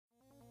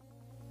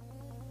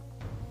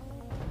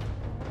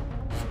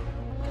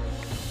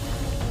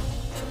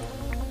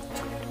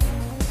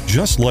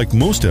Just like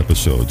most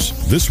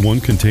episodes, this one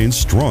contains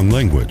strong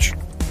language.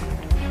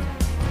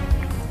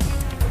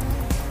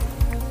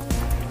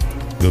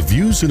 The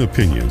views and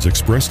opinions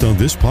expressed on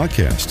this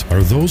podcast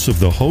are those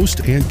of the host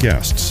and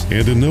guests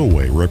and in no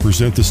way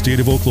represent the state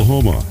of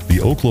Oklahoma,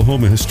 the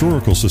Oklahoma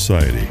Historical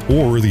Society,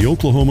 or the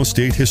Oklahoma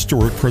State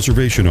Historic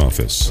Preservation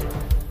Office.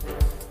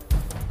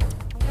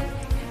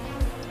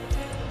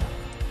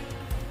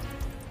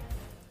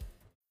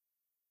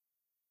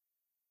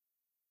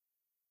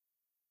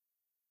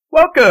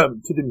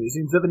 Welcome to the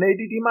Musings of an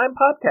ADD Mind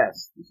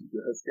podcast. This is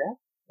your host, Jack,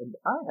 and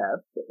I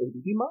have the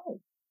ADD Mind.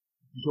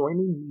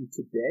 Joining me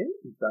today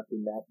is Dr.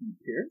 Matthew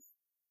Pierce.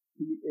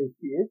 He is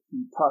here to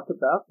talk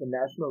about the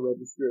National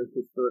Register of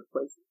Historic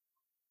Places.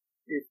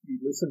 If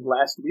you listened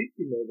last week,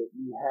 you know that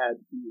we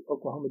had the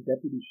Oklahoma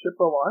Deputy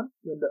SHPO on,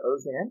 Linda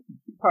Ozan.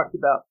 She talked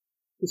about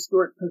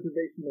historic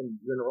preservation in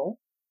general,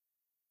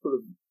 sort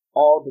of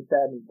all that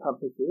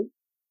encompasses.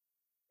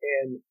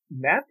 And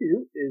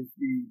Matthew is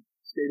the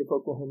State of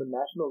Oklahoma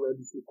National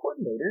Register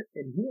Coordinator,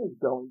 and he is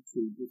going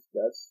to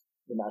discuss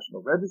the National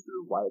Register,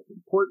 why it's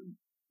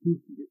important, who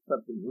can get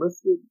something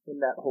listed in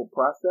that whole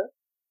process.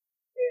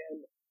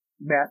 And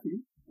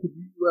Matthew, could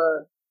you,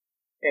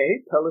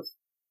 tell us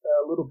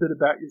a little bit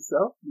about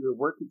yourself, your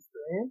work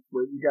experience,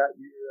 where you got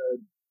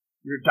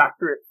your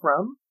doctorate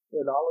from,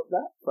 and all of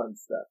that fun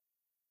stuff?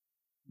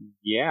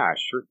 Yeah,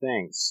 sure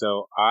thing.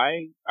 So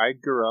I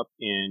grew up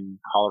in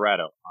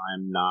Colorado.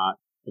 I'm not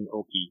an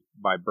Okie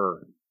by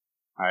birth.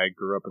 I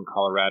grew up in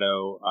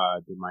Colorado,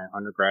 did my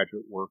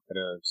undergraduate work at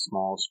a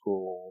small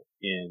school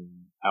in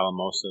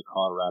Alamosa,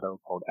 Colorado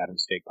called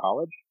Adams State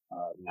College,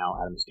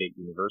 now Adams State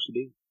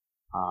University.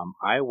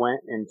 I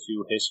went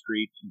into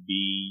history to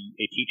be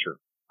a teacher.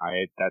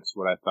 That's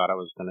what I thought I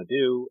was going to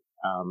do.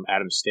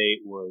 Adams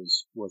State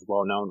was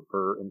well known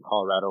in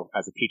Colorado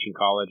as a teaching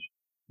college.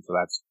 So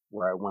that's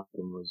where I went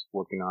and was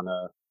working on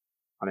a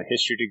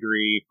history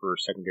degree for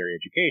secondary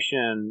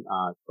education,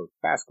 coached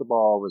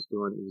basketball, was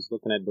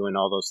looking at doing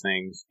all those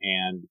things,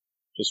 and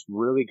just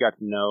really got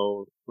to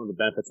know one of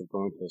the benefits of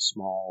going to a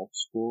small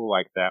school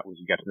like that was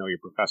you got to know your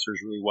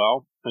professors really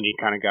well, and you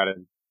kind of got a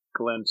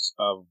glimpse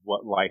of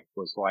what life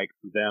was like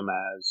for them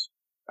as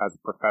a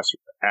professor,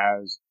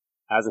 as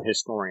a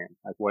historian,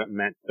 like what it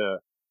meant to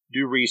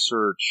do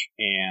research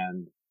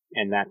and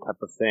that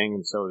type of thing.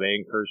 And so they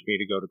encouraged me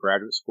to go to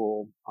graduate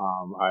school.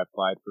 I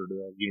applied for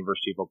the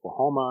University of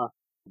Oklahoma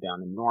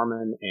down in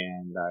Norman,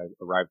 and I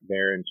arrived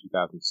there in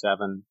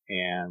 2007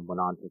 and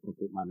went on to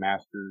complete my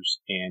master's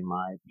and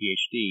my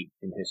PhD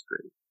in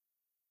history.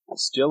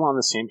 Still on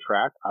the same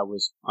track. I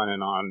was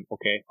planning on,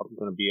 I'm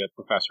going to be a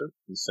professor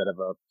instead of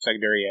a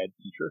secondary ed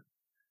teacher.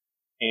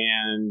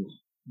 And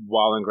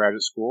while in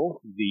graduate school,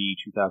 the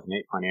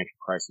 2008 financial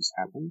crisis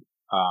happened.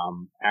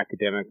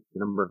 The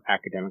number of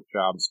academic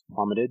jobs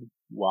plummeted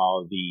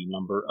while the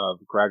number of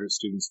graduate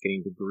students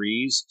getting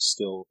degrees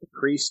still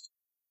decreased.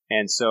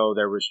 And so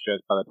there was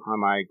just, by the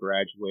time I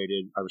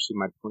graduated, I received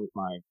my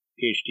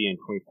PhD in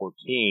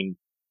 2014.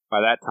 By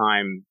that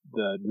time,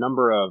 the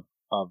number of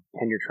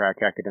tenure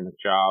track academic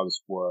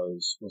jobs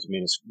was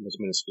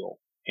minuscule.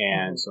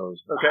 And so it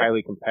was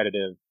highly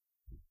competitive.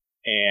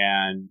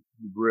 And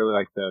really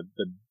like the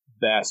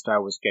best I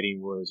was getting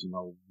was,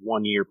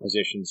 1 year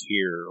positions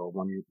here or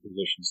 1 year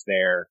positions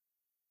there.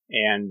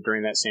 And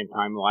during that same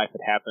time, life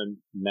had happened,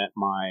 met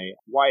my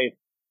wife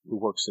who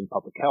works in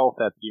public health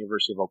at the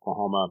University of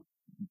Oklahoma.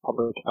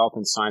 Public health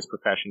and science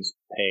professions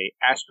pay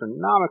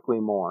astronomically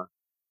more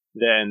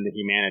than the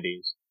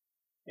humanities.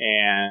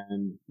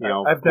 And,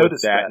 I've with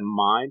noticed that in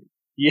mind.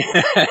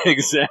 Yeah,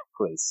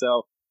 exactly.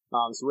 So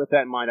with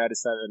that in mind, I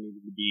decided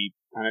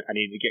I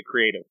needed to get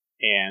creative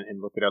and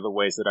look at other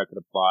ways that I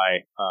could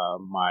apply,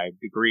 my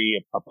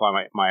degree,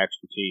 apply my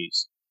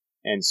expertise.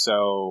 And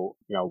so,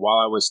 while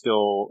I was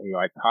still,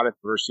 I taught at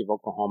the University of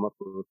Oklahoma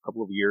for a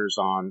couple of years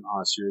on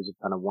a series of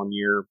kind of 1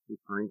 year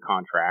recurring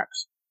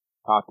contracts.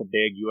 Taught the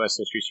big U.S.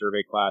 history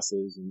survey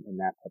classes and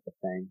that type of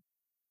thing.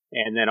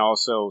 And then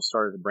also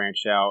started to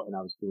branch out, and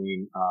I was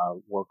doing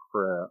work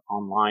for an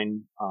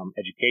online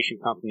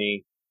education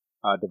company,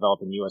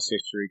 developing U.S.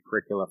 history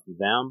curricula for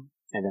them.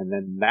 And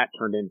then that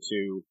turned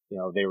into,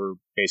 they were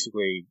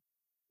basically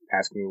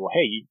asking me, well,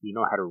 hey, you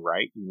know how to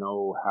write,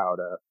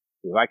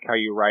 we like how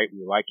you write,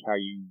 we like how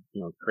you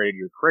created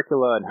your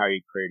curricula and how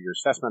you created your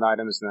assessment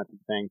items and that type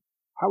of thing.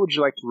 How would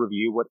you like to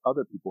review what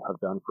other people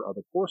have done for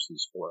other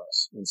courses for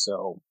us? And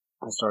so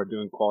I started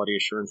doing quality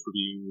assurance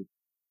review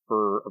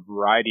for a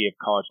variety of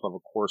college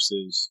level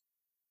courses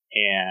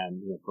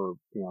and, for,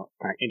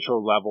 kind of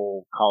intro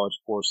level college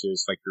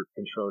courses, like your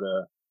intro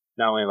to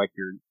not only like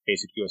your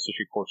basic U.S.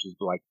 history courses,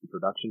 but like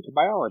introduction to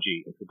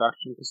biology,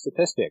 introduction to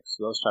statistics,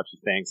 those types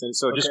of things. And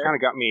so it just kind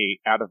of got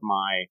me out of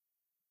my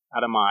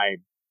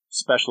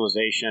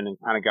specialization and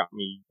kind of got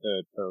me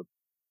to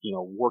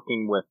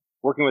working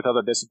with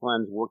other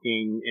disciplines,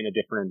 working in a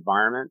different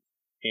environment.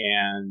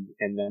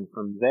 And then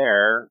from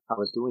there, I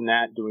was doing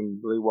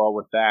really well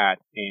with that.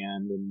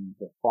 And in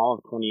the fall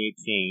of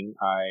 2018,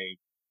 I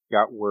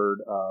got word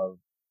of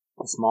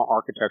a small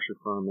architecture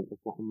firm in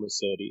Oklahoma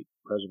City,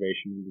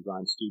 Preservation and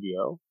Design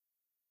Studio,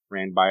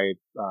 ran by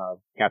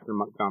Catherine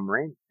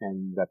Montgomery,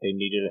 and that they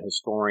needed a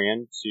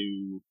historian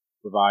to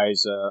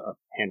revise a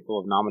handful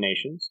of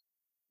nominations.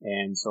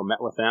 And so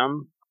met with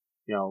them.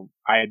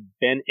 I had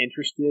been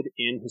interested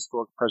in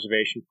historic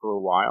preservation for a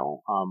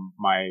while.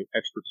 My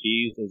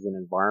expertise is in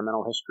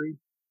environmental history,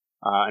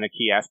 and a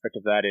key aspect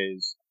of that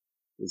is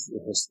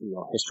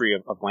the history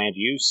of land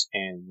use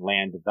and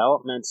land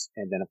development,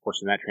 and then of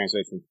course that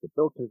translates into the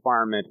built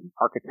environment and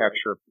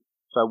architecture.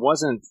 So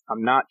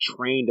I'm not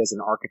trained as an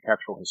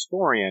architectural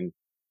historian,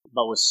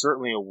 but was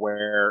certainly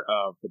aware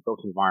of the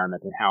built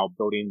environment and how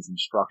buildings and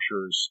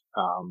structures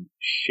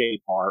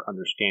shape our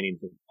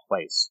understandings of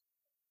place.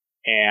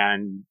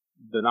 And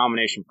the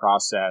nomination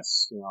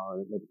process,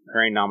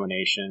 preparing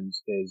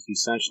nominations is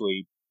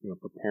essentially,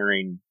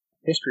 preparing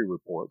history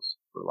reports,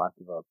 for lack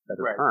of a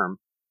better term.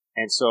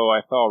 And so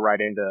I fell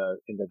right into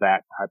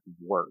that type of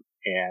work,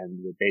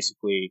 and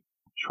basically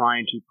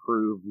trying to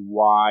prove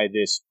why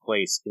this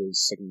place is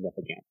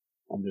significant.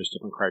 And there's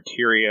different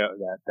criteria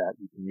that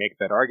you can make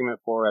that argument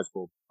for, as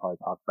we'll probably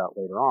talk about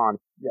later on.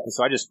 Yes. And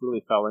so I just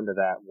really fell into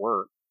that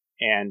work.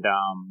 And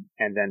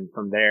then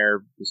from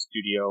there, the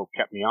studio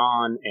kept me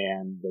on,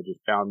 and they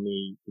just found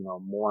me,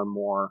 more and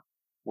more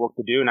work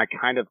to do. And I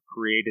kind of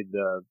created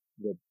the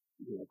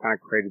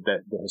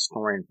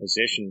historian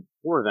position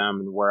for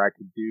them, and where I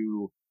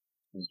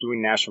was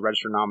doing National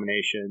Register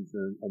nominations,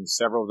 and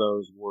several of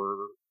those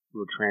were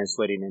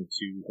translating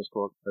into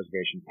historic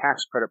preservation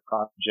tax credit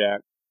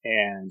project.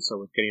 And so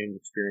with getting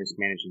experience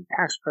managing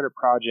tax credit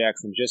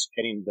projects and just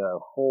getting the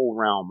whole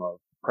realm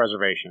of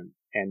preservation.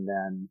 And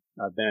then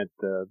I've been at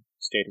the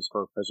State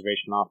Historic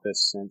Preservation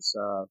Office since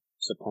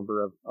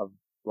September of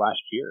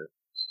last year.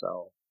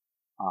 So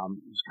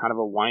it's kind of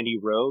a windy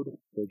road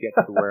to get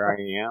to where I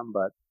am,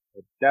 but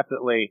it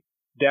definitely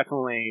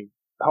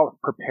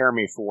helped prepare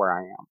me for where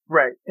I am.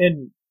 Right.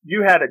 And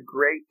you had a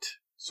great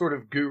sort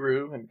of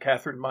guru in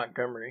Catherine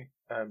Montgomery.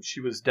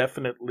 She was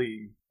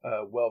definitely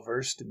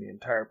well-versed in the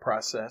entire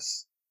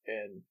process,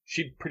 and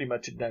she pretty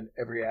much had done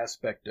every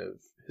aspect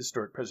of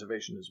historic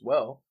preservation as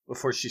well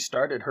before she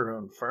started her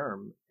own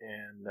firm.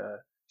 And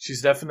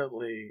she's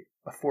definitely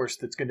a force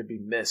that's going to be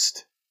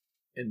missed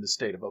in the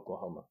state of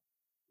Oklahoma.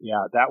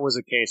 Yeah, that was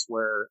a case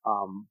where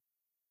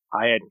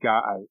I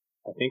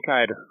think I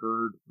had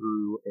heard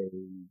through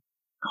a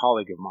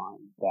colleague of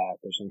mine that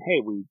they're saying, hey,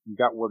 we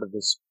got word of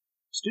this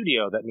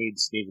studio that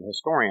needs a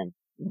historian.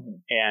 Mm-hmm.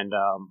 And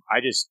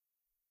I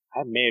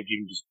may have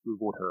even just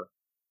Googled her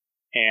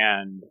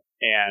and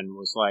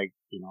was like,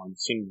 and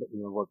seen,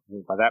 work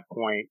by that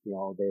point,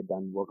 they had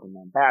done work in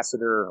the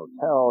Ambassador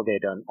Hotel. They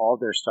had done all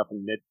their stuff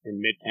in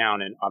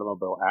Midtown and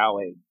Automobile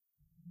Alley.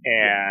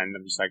 And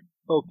I'm just like,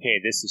 okay,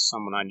 this is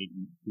someone I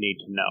need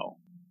to know.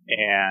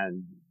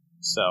 And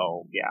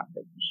so, yeah,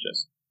 it was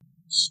just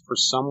for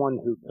someone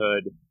who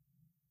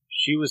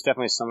she was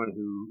definitely someone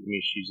who,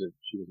 she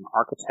was an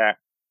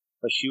architect,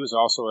 but she was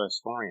also a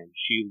historian.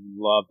 She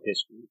loved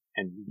history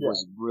and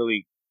was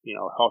really,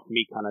 helped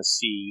me kind of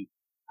see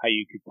how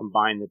you could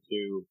combine the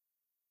two.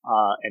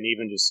 And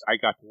even I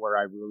got to where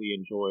I really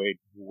enjoyed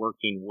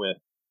working with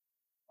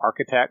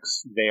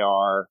architects.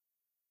 They're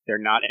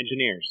not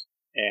engineers.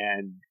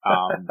 And,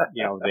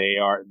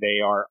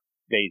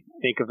 they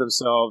think of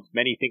themselves,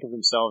 many think of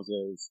themselves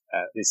as,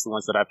 at least the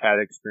ones that I've had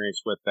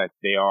experience with, that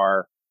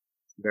they're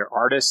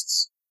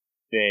artists.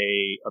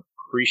 They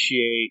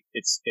appreciate,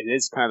 it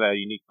is kind of a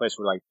unique place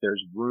where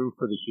there's room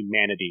for the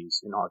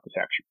humanities in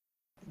architecture.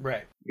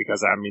 Right.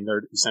 Because,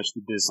 they're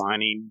essentially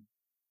designing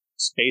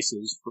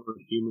spaces for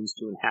humans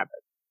to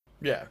inhabit.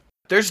 Yeah.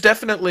 There's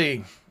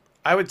definitely,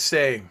 I would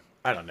say,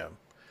 I don't know,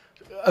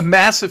 a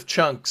massive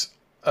chunks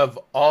of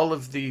all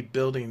of the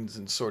buildings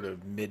in sort of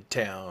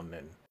Midtown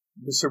and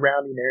the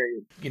surrounding area,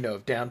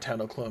 of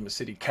downtown Oklahoma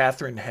City.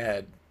 Catherine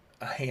had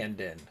a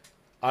hand in.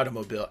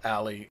 Automobile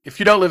Alley. If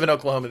you don't live in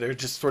Oklahoma, there's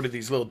just sort of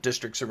these little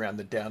districts around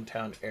the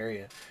downtown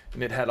area.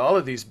 And it had all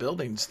of these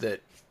buildings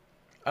that,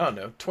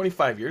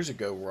 25 years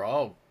ago were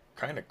all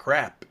kind of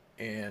crap.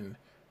 And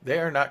they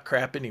are not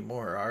crap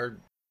anymore. Our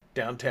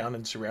downtown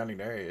and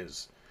surrounding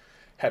areas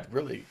had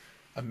really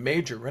a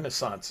major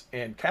renaissance.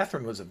 And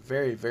Catherine was a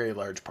very, very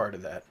large part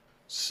of that.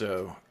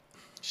 So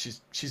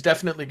she's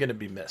definitely going to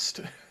be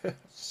missed.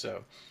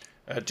 So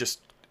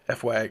just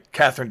FYI,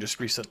 Catherine just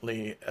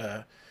recently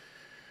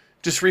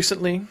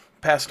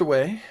passed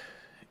away,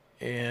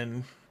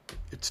 and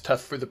it's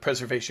tough for the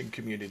preservation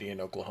community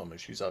in Oklahoma.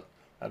 She's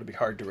that'll be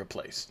hard to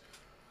replace.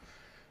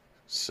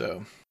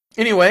 So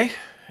anyway,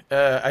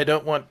 I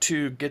don't want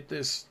to get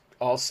this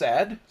all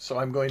sad, so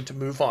I'm going to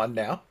move on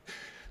now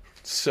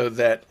so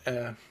that,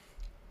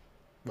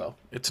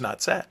 it's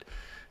not sad.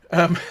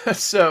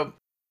 So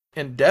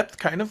in depth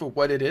kind of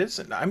what it is,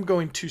 and I'm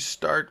going to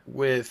start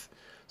with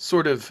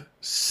sort of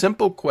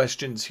simple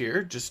questions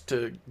here just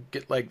to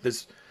get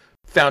this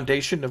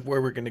foundation of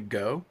where we're going to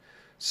go.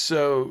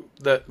 So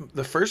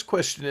the first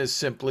question is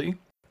simply,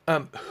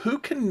 who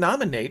can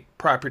nominate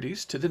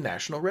properties to the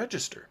National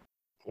Register?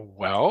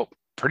 Well,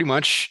 pretty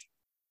much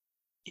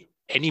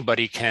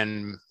anybody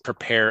can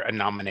prepare a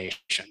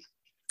nomination.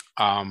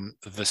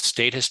 The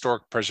State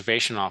Historic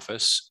Preservation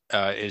Office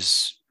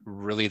is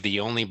really the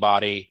only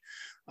body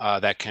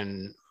that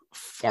can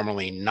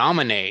formally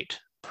nominate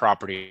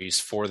properties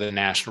for the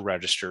National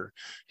Register.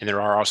 And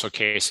there are also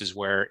cases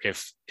where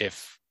if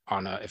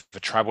a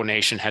tribal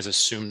nation has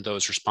assumed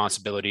those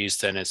responsibilities,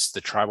 then it's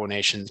the tribal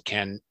nation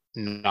can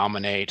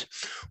nominate,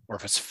 or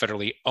if it's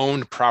federally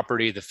owned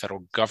property, the federal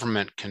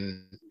government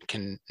can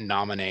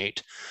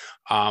nominate.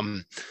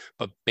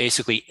 But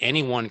basically,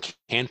 anyone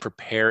can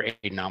prepare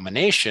a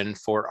nomination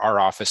for our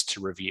office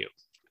to review,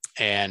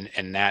 and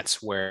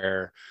that's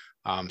where.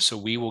 So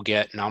we will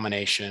get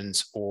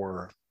nominations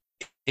or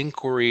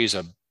inquiries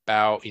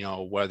about,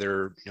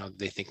 whether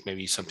they think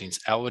maybe something's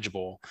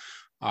eligible.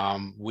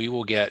 We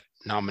will get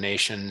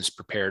nominations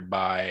prepared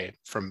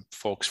from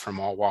folks from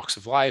all walks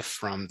of life,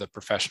 from the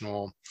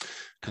professional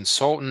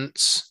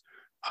consultants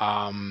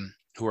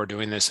who are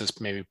doing this as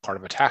maybe part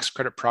of a tax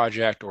credit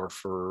project, or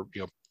for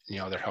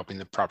they're helping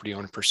the property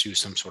owner pursue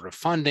some sort of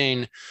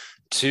funding,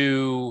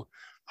 to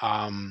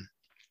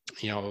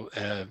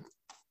the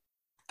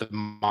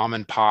mom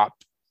and pop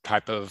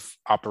type of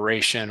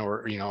operation,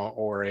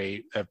 or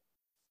a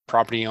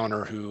property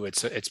owner who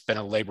it's been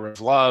a labor of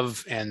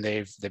love and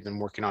they've been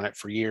working on it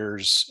for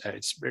years.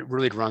 It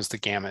really runs the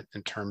gamut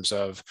in terms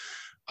of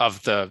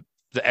the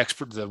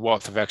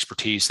wealth of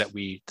expertise that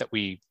we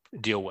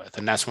deal with.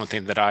 And that's one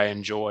thing that I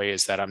enjoy,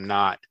 is that I'm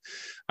not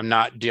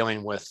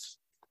dealing with,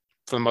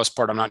 for the most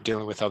part, I'm not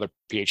dealing with other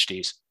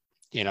PhDs.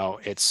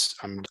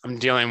 I'm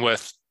dealing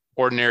with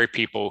ordinary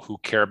people who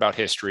care about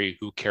history,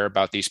 who care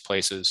about these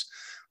places,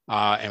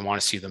 and want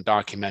to see them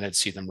documented,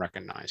 see them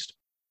recognized.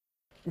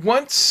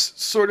 Once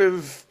sort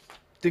of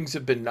things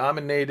have been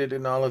nominated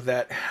and all of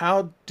that,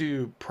 how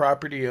do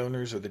property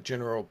owners or the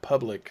general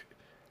public,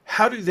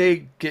 how do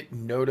they get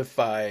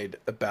notified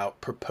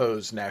about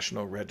proposed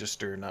National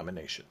Register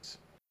nominations?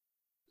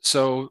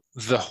 So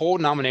the whole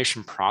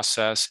nomination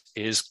process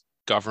is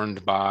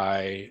governed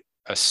by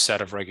a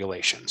set of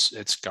regulations.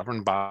 It's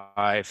governed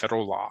by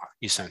federal law,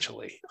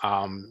 essentially.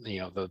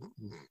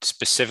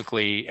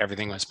 Specifically,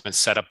 everything has been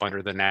set up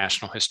under the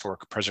National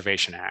Historic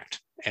Preservation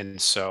Act,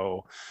 and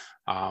so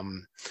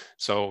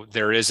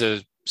there is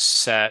a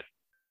set.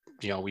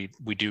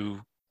 We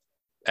do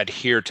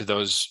adhere to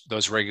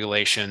those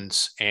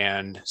regulations,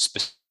 and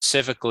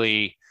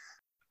specifically,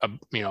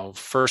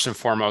 first and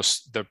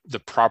foremost, the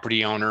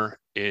property owner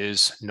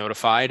is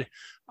notified.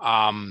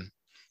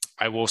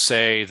 I will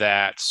say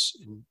that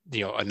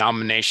a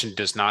nomination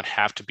does not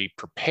have to be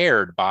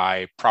prepared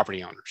by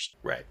property owners.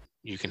 Right.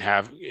 You can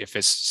have, if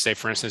it's, say,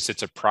 for instance,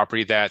 it's a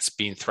property that's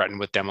being threatened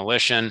with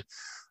demolition,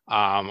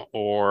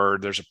 or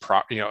there's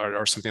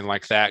or something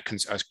like that.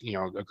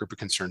 A group of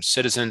concerned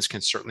citizens can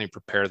certainly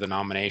prepare the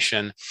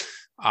nomination.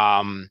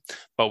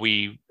 But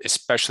we,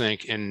 especially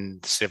in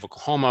the state of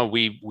Oklahoma,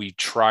 we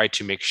try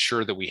to make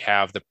sure that we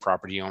have the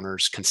property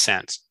owner's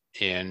consent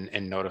in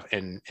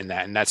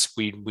that, and that's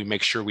we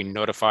make sure we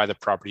notify the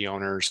property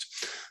owners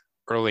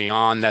early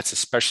on. That's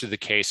especially the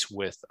case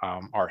with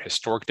our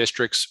historic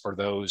districts, or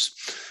those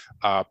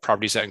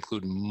properties that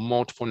include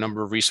multiple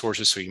number of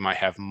resources. So you might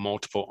have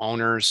multiple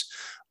owners.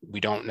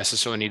 We don't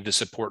necessarily need the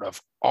support of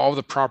all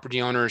the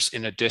property owners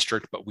in a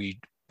district, but we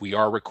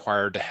are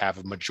required to have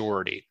a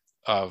majority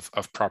of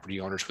property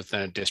owners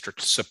within a district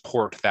to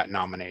support that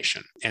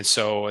nomination. And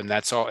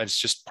that's all. It's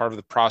just part of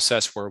the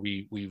process where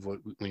we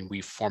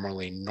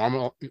formally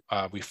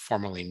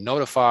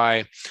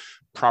notify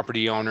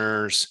property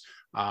owners.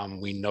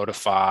 We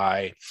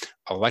notify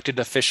elected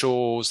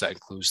officials. That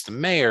includes the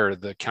mayor,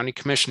 the county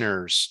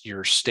commissioners,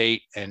 your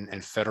state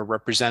and federal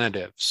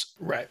representatives.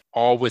 Right.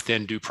 All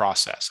within due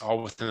process,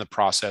 all within the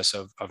process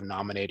of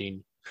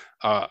nominating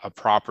a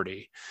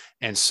property.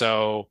 And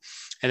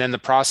then the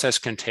process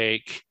can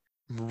take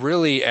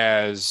really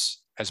as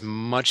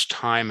much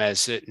time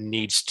as it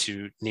needs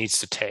to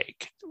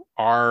take.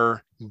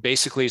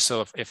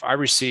 So if I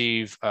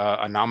receive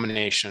a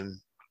nomination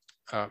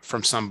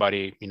from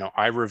somebody,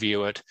 I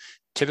review it.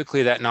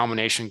 Typically that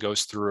nomination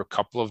goes through a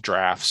couple of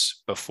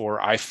drafts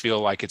before I feel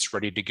like it's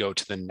ready to go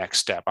to the next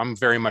step. I'm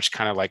very much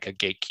kind of like a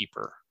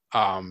gatekeeper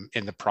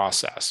in the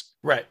process.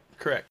 Right.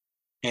 Correct.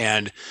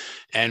 And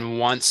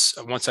once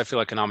I feel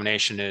like a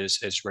nomination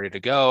is ready to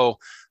go,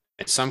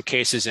 in some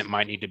cases, it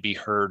might need to be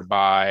heard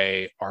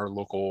by our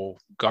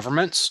local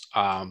governments,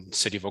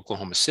 City of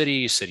Oklahoma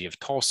City, City of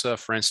Tulsa,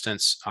 for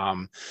instance.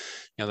 The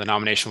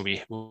nomination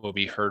will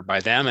be heard by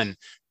them. And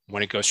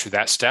when it goes through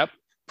that step,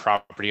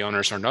 property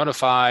owners are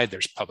notified.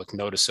 There's public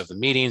notice of the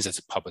meetings. It's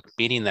a public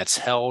meeting that's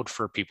held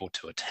for people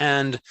to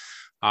attend.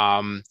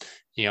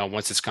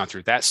 Once it's gone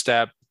through that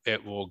step,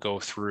 it will go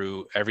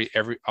through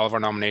all of our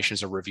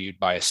nominations are reviewed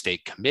by a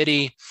state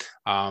committee.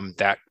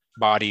 That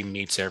body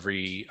meets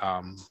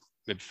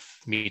it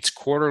meets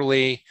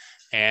quarterly,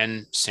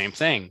 and same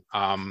thing.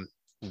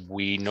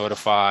 We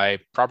notify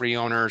property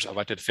owners,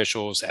 elected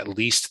officials at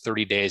least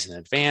 30 days in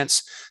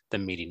advance. The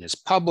meeting is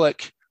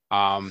public,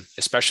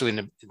 especially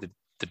in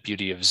the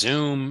beauty of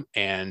Zoom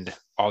and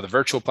all the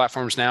virtual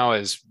platforms now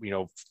is,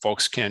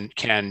 folks can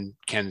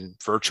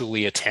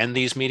virtually attend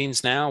these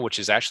meetings now, which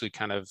is actually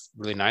kind of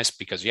really nice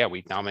because,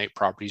 we nominate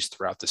properties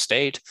throughout the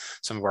state.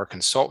 Some of our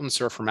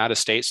consultants are from out of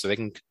state, so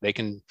they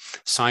can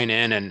sign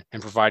in and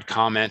provide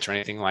comment or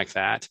anything like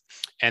that.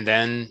 And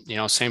then,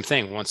 same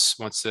thing. Once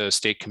the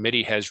state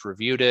committee has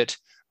reviewed it,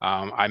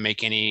 I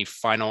make any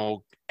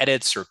final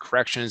edits or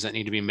corrections that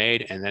need to be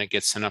made, and then it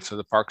gets sent up to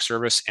the Park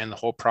Service, and the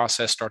whole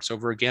process starts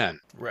over again.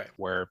 Right.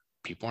 Where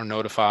people are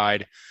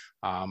notified,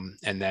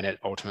 and then it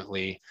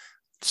ultimately.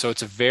 So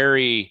it's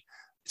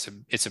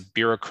a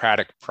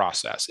bureaucratic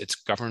process. It's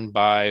governed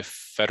by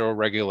federal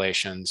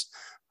regulations,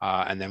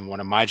 and then one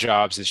of my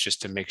jobs is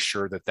just to make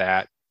sure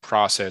that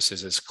process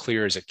is as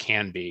clear as it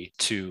can be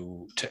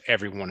to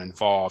everyone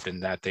involved,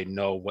 and that they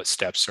know what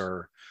steps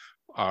are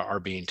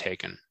being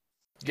taken.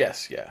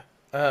 Yes, yeah.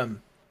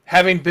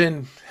 Having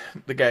been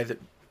the guy that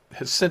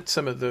has sent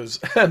some of those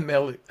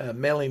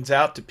mailings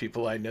out to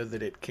people, I know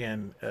that it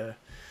can,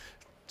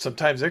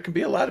 sometimes there can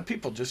be a lot of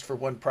people just for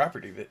one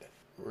property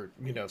or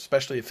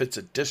especially if it's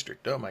a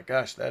district. Oh my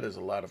gosh, that is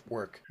a lot of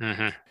work.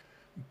 Mm-hmm.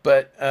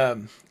 But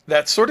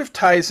that sort of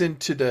ties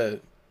into the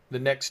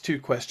next two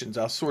questions.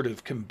 I'll sort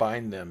of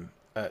combine them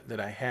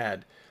that I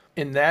had.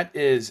 And that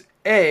is,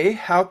 A,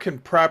 how can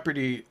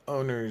property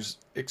owners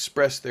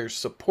express their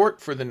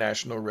support for the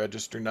National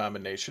Register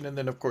nomination? And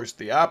then, of course,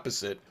 the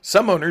opposite.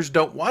 Some owners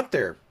don't want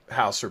their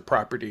house or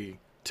property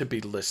to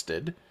be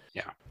listed.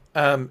 Yeah.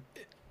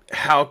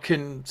 How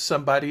can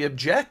somebody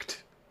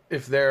object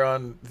if they're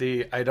on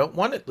the I don't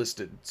want it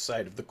listed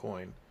side of the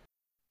coin?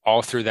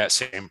 All through that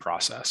same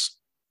process.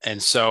 And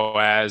so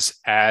as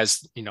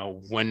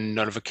when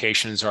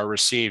notifications are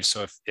received,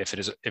 so if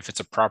it's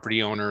a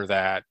property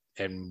owner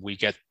and we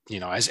get,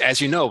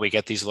 as we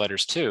get these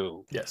letters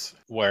too. Yes.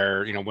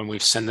 Where, when we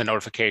send the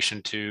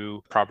notification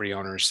to property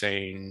owners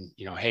saying,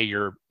 hey,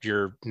 your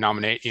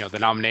nominate, the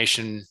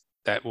nomination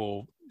that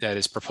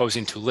is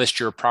proposing to list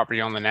your property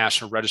on the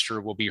National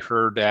Register will be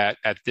heard at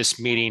this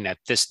meeting, at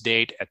this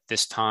date, at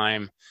this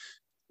time,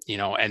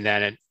 and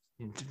then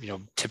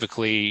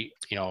typically,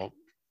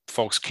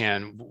 folks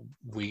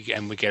we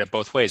get it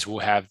both ways. We'll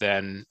have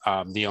then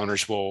the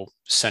owners will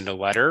send a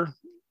letter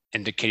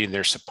indicating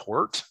their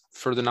support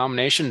for the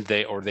nomination.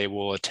 They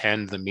will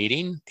attend the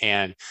meeting,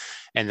 and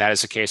that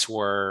is a case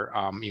where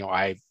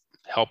I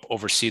help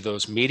oversee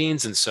those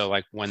meetings. And so,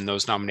 like, when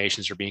those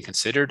nominations are being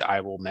considered,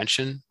 I will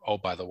mention, oh,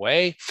 by the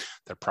way,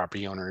 the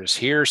property owner is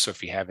here. So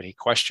if you have any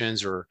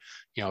questions, or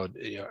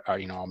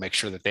I'll make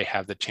sure that they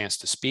have the chance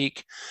to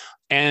speak,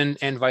 and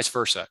vice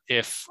versa.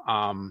 If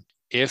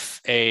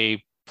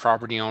a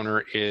property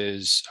owner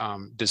is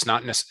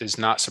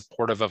not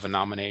supportive of a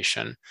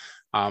nomination,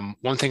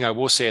 one thing I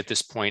will say at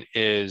this point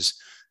is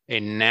a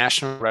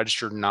National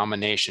Register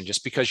nomination,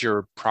 just because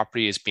your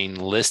property is being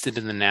listed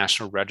in the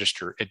National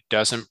Register, it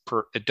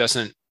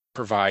doesn't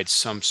provide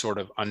some sort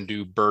of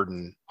undue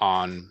burden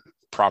on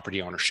property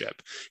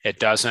ownership. It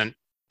doesn't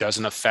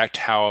affect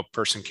how a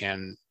person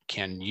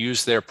can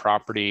use their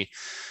property.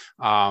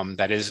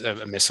 That is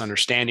a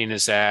misunderstanding,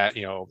 is that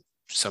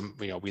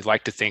we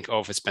like to think,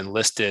 if it's been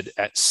listed,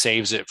 it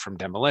saves it from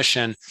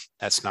demolition.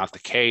 That's not the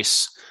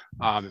case.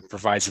 It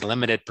provides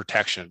limited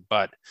protection,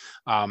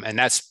 and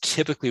that's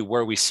typically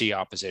where we see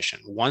opposition.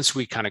 Once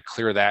we kind of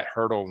clear that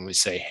hurdle and we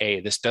say,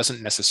 hey, this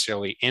doesn't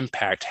necessarily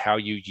impact how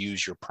you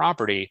use your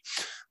property,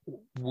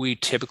 we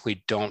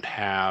typically don't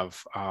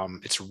have,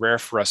 it's rare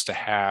for us to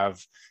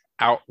have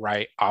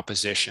outright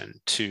opposition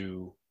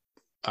to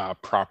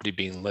property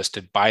being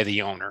listed by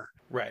the owner.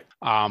 Right.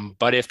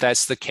 But if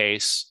that's the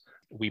case,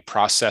 we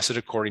process it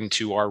according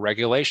to our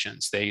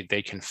regulations. They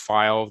can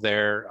file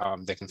their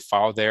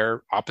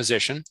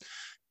opposition.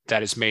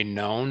 That is made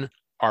known.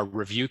 Our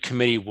review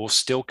committee will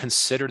still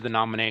consider the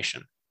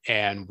nomination,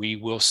 and we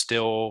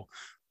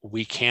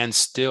can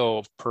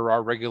still, per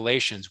our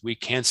regulations, we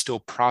can still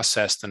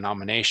process the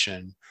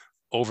nomination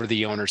over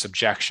the owner's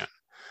objection.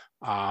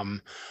 Or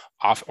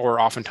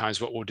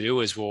oftentimes, what we'll do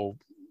is we'll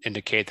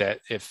indicate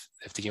that if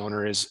the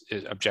owner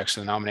objects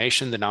to the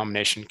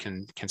nomination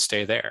can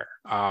stay there.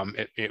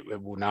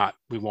 It will not.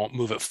 We won't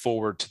move it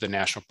forward to the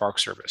National Park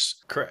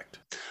Service. Correct.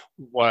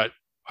 What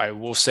I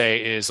will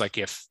say is, like,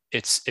 if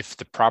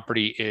the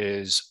property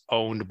is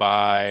owned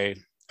by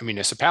a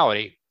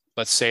municipality,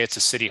 let's say it's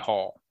a city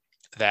hall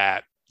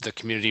that the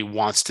community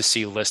wants to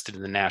see listed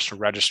in the National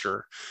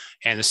Register,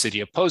 and the city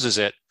opposes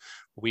it,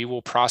 we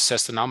will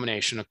process the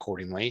nomination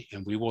accordingly,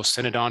 and we will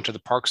send it on to the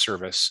Park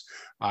Service,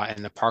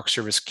 and the Park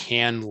Service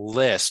can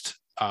list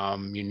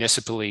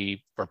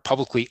municipally or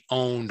publicly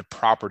owned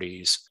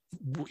properties,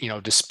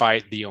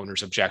 despite the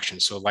owner's objection.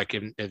 So, like,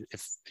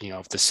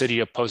 if the city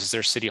opposes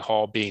their city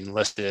hall being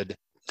listed,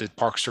 the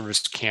Park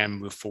Service can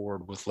move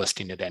forward with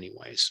listing it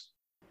anyways.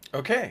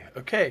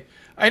 Okay.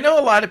 I know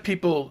a lot of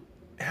people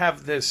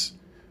have this,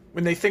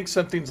 when they think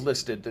something's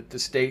listed, that the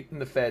state and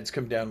the feds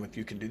come down with,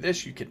 you can do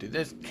this,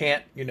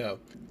 can't,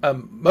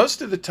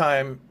 most of the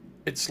time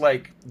it's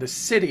like the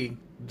city,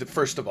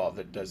 first of all,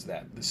 that does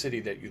that, the city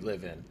that you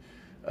live in,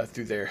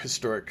 through their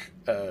historic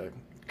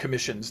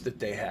commissions that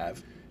they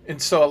have.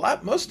 And so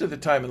most of the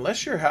time,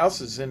 unless your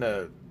house is in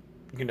a,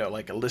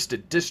 like a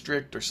listed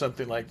district or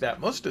something like that,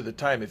 most of the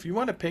time, if you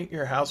want to paint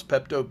your house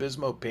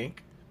Pepto-Bismol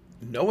pink,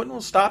 no one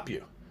will stop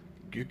you.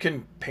 You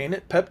can paint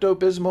it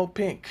Pepto-Bismol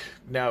pink.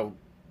 Now,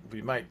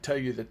 we might tell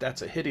you that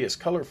that's a hideous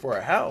color for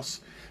a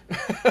house,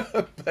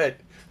 but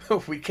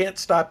we can't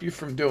stop you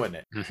from doing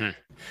it.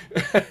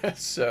 Mm-hmm.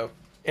 So,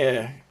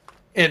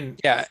 and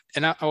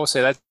I will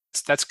say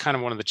that's kind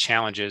of one of the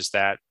challenges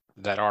that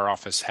our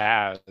office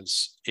has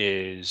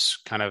is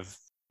kind of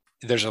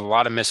there's a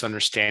lot of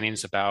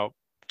misunderstandings about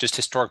just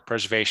historic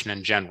preservation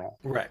in general.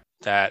 Right.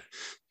 That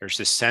there's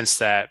this sense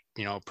that,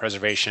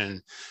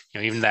 preservation,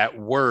 even that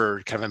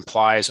word kind of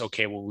implies,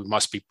 okay, well, we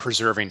must be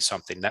preserving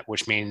something, that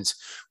which means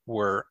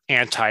we're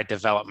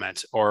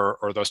anti-development or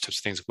those types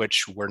of things,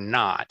 which we're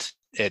not.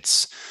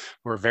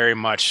 We're very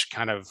much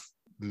kind of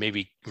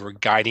maybe we're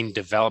guiding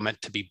development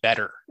to be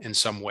better in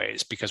some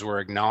ways because we're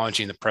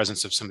acknowledging the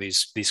presence of some of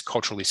these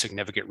culturally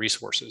significant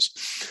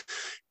resources.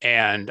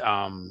 And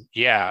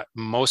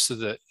most of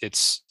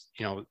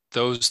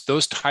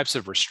those types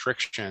of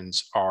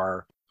restrictions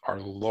are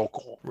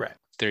local. Right.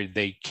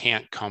 They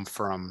can't come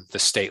from the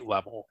state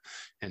level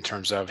in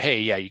terms of,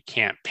 hey, yeah, you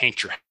can't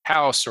paint your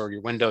house or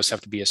your windows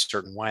have to be a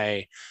certain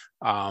way.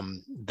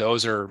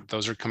 Those are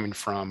coming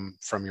from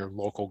your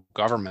local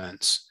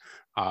governments.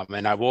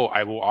 And I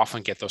will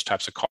often get those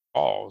types of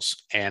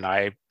calls, and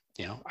I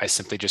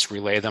simply just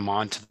relay them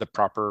on to the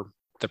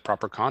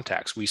proper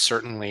contacts. We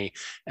certainly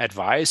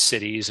advise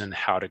cities on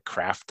how to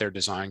craft their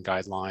design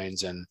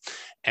guidelines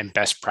and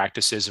best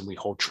practices, and we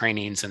hold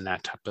trainings and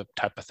that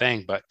type of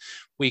thing. But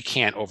we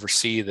can't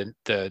oversee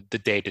the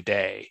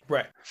day-to-day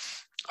right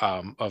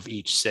of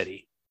each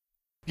city.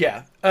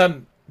 Yeah,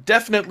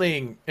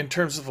 definitely in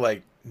terms of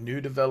like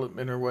new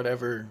development or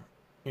whatever,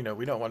 we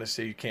don't want to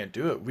say you can't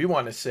do it. We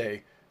want to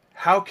say,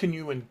 how can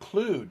you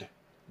include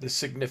the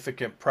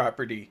significant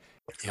property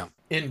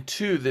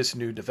into this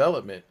new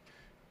development?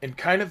 And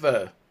kind of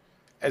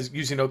as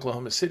using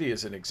Oklahoma City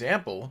as an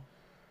example,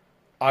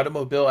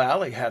 Automobile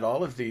Alley had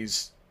all of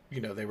these,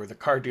 they were the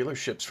car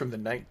dealerships from the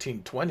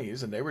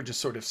 1920s, and they were just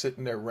sort of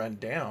sitting there run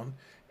down.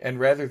 And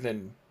rather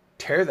than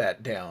tear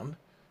that down,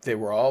 they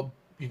were all,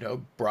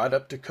 brought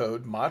up to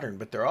code, modern,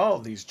 but they're all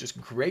these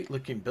just great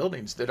looking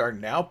buildings that are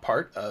now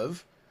part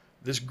of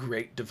this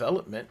great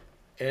development.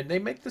 And they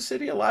make the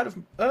city a lot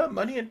of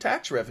money in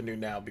tax revenue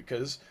now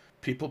because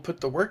people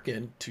put the work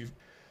in to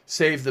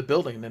save the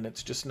building, and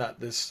it's just not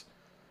this,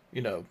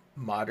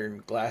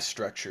 modern glass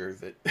structure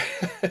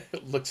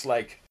that looks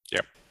like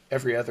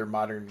every other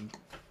modern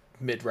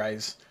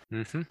mid-rise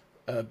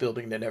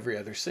building in every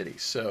other city.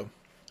 So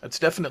that's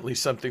definitely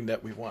something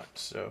that we want.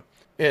 So,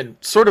 and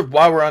sort of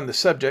while we're on the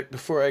subject,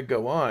 before I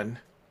go on,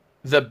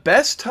 the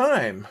best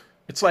time,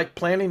 it's like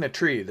planting a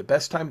tree. The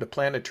best time to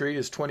plant a tree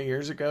is 20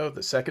 years ago.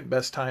 The second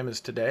best time is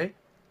today.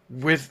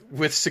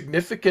 With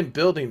significant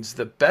buildings,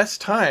 the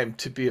best time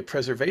to be a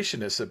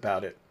preservationist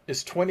about it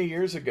is 20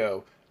 years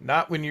ago,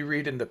 not when you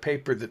read in the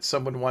paper that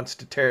someone wants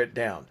to tear it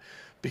down,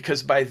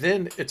 because by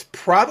then it's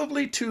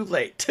probably too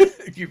late.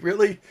 You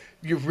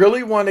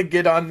really want to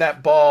get on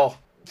that ball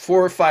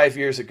 4 or 5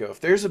 years ago. If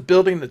there's a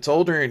building that's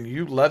older and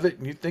you love it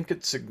and you think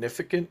it's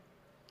significant,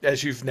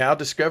 as you've now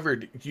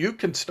discovered, you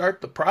can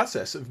start the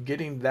process of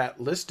getting that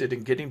listed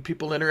and getting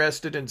people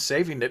interested in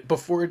saving it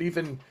before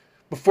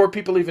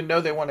people even know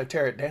they want to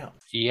tear it down.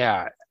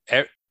 Yeah.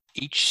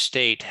 Each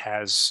state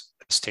has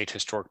a state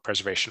historic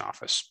preservation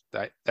office.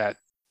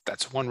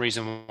 That's one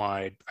reason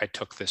why I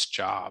took this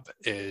job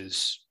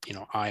is,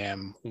 I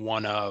am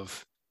one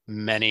of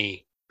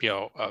many,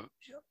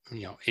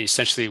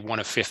 essentially one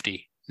of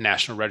 50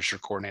 National Register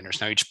coordinators.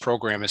 Now each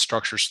program is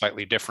structured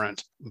slightly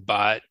different,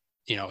 but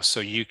so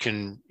you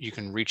can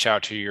reach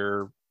out to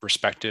your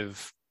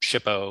respective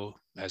SHPO,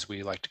 as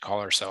we like to call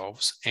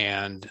ourselves,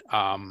 and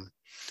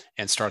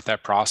start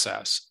that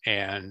process.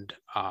 And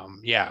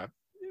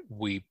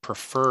we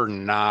prefer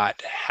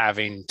not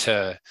having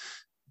to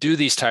do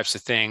these types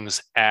of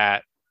things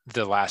at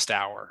the last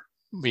hour,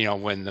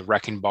 when the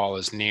wrecking ball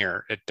is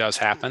near. It does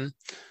happen,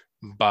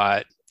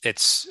 but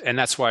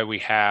that's why we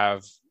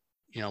have,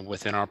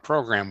 within our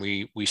program,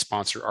 we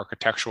sponsor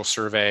architectural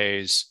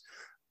surveys.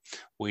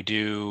 We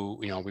do,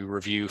 we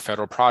review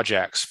federal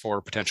projects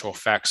for potential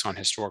effects on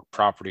historic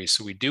properties.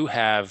 So we do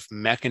have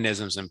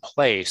mechanisms in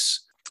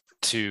place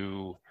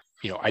to,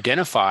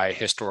 identify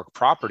historic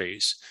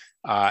properties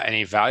and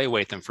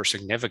evaluate them for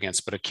significance.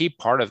 But a key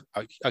part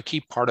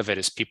of it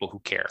is people who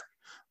care,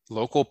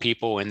 local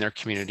people in their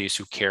communities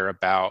who care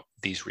about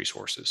these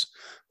resources,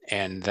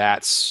 and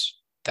that's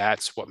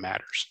what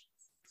matters.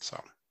 So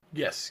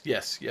yes,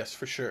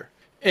 for sure.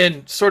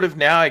 And sort of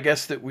now, I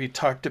guess that we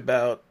talked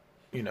about,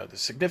 the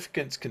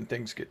significance, can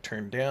things get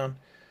turned down,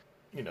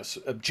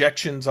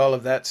 objections, all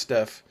of that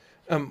stuff.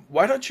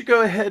 Why don't you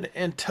go ahead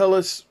and tell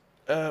us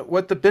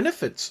what the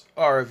benefits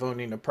are of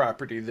owning a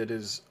property that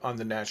is on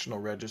the National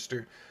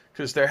Register?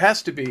 Because there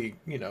has to be,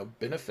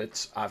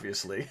 benefits,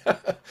 obviously.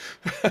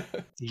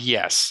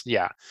 Yes,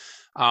 yeah.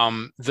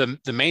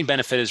 The main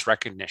benefit is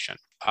recognition.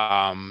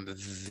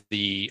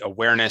 The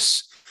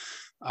awareness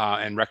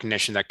and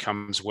recognition that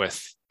comes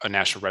with a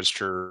National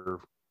Register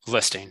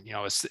listing.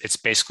 It's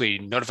basically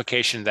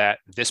notification that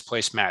this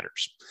place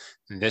matters,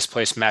 and this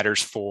place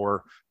matters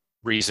for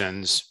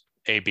reasons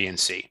A, B, and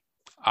C.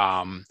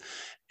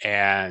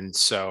 And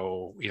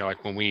so,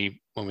 like when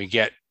we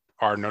get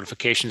our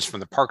notifications from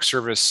the Park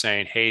Service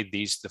saying, hey,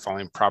 the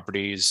following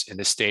properties in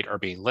this state are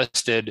being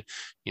listed,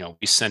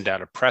 we send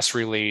out a press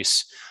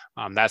release.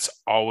 That's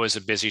always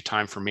a busy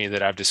time for me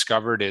that I've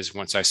discovered is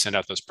once I send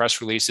out those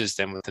press releases,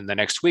 then within the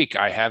next week,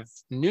 I have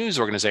news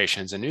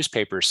organizations and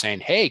newspapers saying,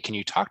 hey, can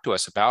you talk to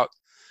us about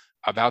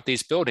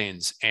these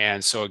buildings?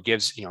 And so it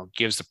gives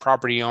the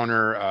property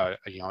owner,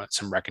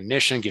 some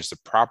recognition, gives the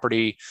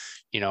property,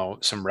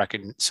 some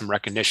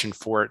recognition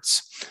for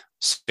its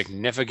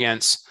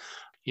significance.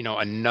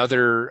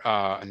 Another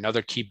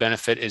key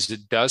benefit is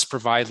it does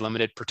provide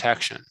limited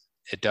protection.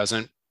 It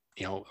doesn't,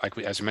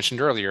 as I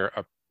mentioned earlier,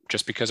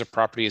 just because a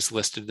property is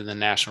listed in the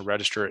National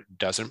Register, it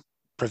doesn't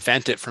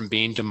prevent it from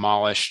being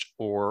demolished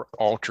or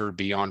altered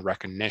beyond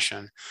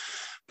recognition.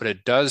 But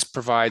it does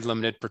provide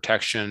limited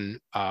protection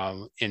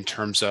in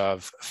terms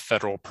of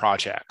federal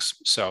projects.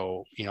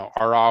 So,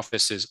 our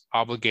office is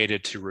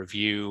obligated to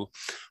review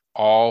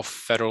all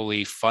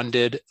federally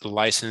funded,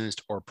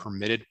 licensed, or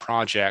permitted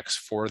projects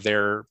for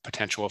their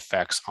potential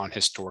effects on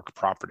historic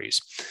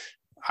properties,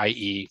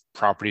 i.e.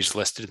 properties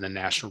listed in the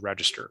National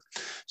Register.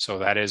 So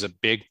that is a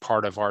big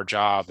part of our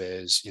job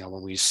is,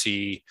 when we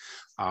see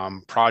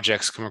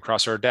projects come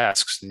across our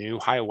desks, new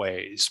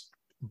highways,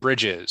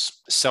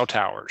 bridges, cell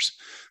towers,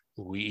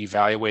 we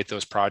evaluate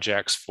those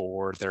projects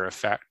for their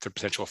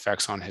potential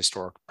effects on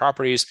historic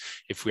properties.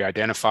 If we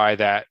identify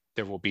that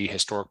there will be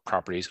historic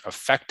properties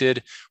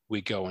affected,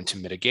 we go into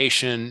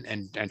mitigation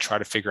and try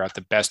to figure out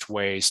the best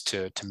ways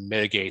to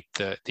mitigate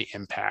the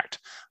impact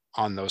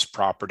on those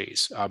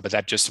properties. But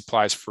that just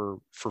applies for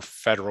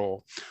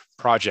federal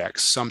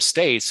projects. Some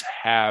states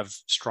have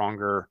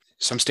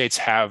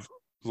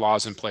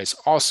laws in place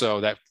also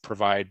that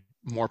provide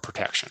more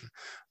protection.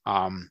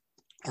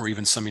 Or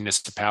even some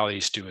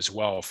municipalities do as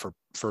well for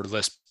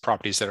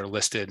properties that are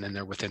listed and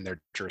they're within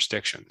their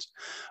jurisdictions.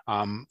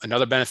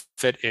 Another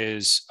benefit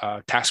is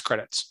tax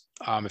credits.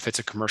 If it's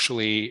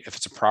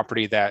a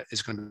property that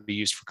is going to be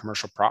used for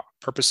commercial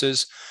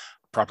purposes,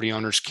 property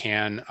owners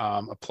can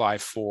apply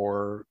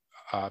for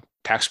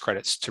tax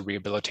credits to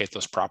rehabilitate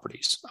those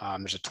properties.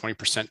 There's a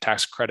 20%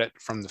 tax credit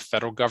from the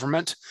federal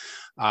government,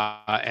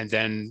 and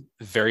then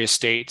various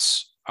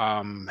states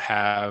often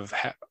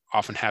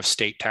have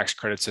state tax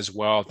credits as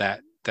well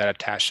that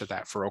attach to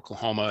that. For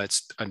Oklahoma,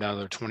 it's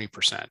another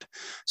 20%.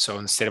 So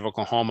in the state of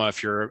Oklahoma,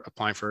 if you're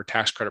applying for a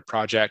tax credit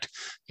project,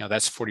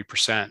 that's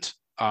 40%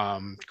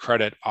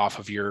 credit off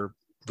of your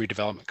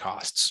redevelopment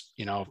costs.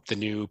 The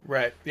new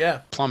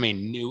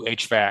plumbing, new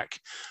HVAC,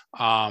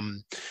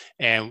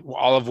 and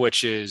all of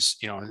which is,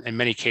 in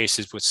many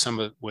cases with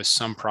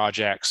some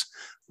projects,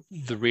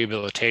 the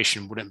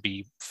rehabilitation wouldn't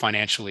be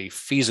financially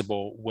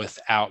feasible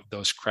without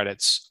those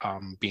credits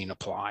being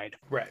applied.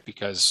 Right.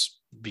 Because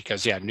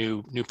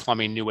new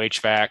plumbing, new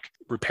HVAC,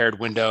 repaired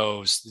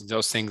windows,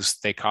 those things,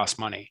 they cost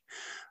money.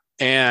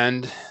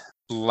 And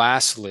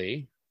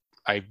lastly,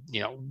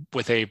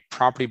 with a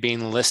property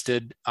being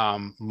listed,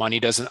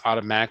 money doesn't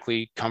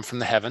automatically come from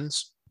the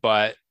heavens,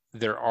 but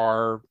there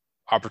are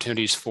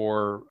opportunities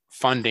for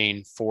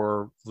funding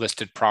for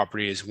listed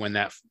properties when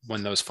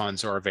those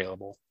funds are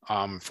available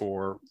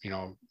for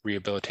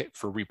rehabilitate,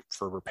 for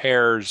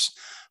repairs,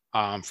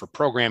 for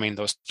programming,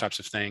 those types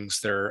of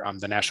things.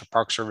 The National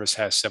Park Service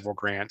has several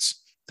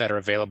grants that are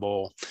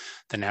available.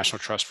 The National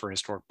Trust for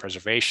Historic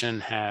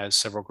Preservation has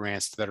several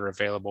grants that are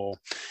available,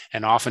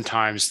 and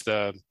oftentimes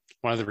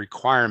one of the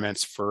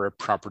requirements for a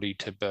property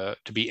to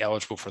be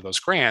eligible for those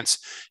grants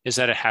is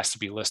that it has to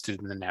be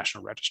listed in the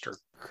National Register.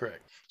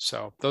 Correct.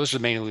 So those are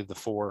mainly the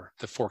four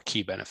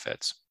key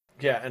benefits.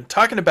 Yeah, and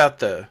talking about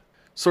the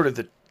sort of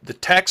the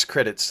tax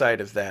credit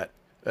side of that,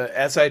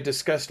 as I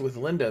discussed with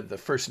Linda, the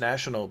First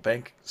National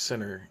Bank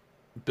Center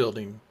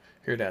building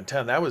here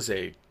downtown, that was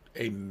a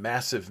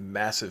massive,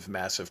 massive,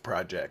 massive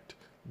project.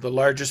 The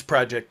largest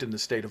project in the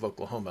state of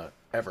Oklahoma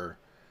ever.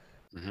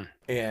 Mm-hmm.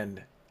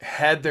 And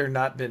had there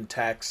not been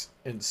tax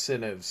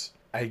incentives,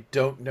 I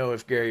don't know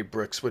if Gary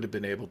Brooks would have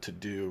been able to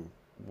do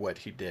what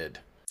he did.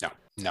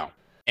 No.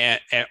 And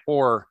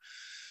or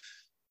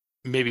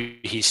maybe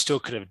he still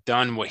could have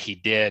done what he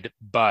did,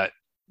 but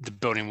the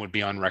building would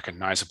be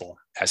unrecognizable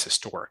as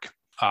historic.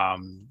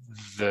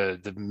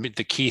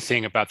 The key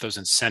thing about those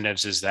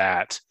incentives is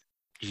that,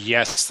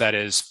 yes, that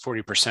is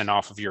 40%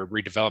 off of your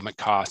redevelopment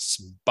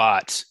costs,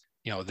 but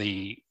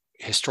the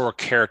historic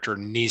character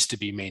needs to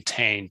be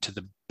maintained to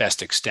the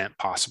best extent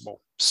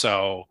possible.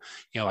 So,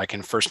 like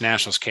in First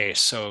National's case,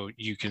 so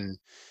you can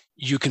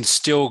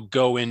still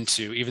go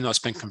into, even though it's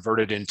been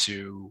converted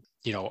into,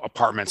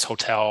 apartments,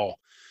 hotel,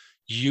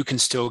 you can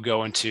still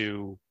go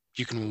into,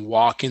 you can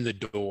walk in the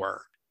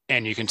door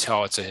and you can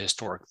tell it's a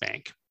historic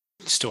bank.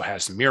 It still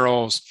has the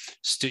murals,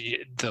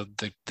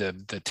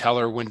 the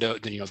teller window,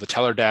 the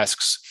teller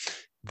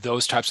desks,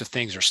 those types of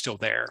things are still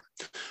there.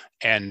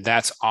 And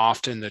that's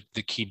often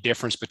the key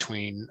difference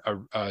between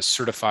a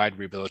certified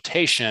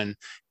rehabilitation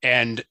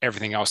and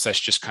everything else that's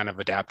just kind of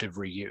adaptive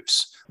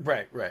reuse.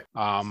 Right, right.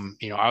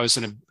 I was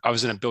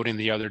in a building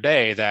the other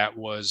day that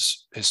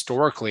was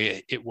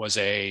historically it was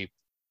an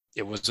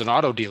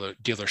auto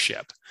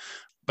dealership,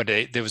 but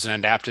there was an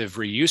adaptive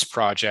reuse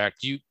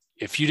project.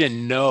 If you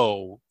didn't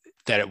know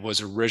that it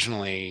was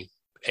originally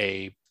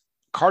a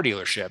car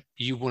dealership,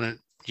 you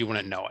wouldn't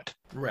know it.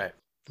 Right.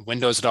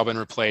 Windows had all been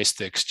replaced.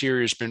 The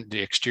exterior's brand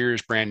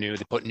new.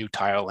 They put new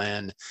tile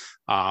in.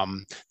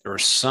 There were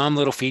some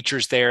little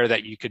features there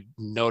that you could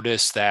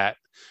notice that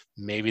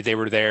maybe they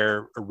were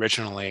there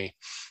originally.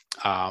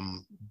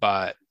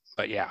 But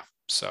yeah,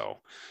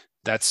 so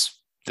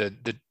that's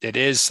it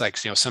is like,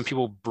 some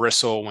people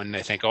bristle when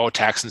they think, oh,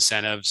 tax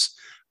incentives.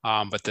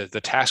 But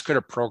the tax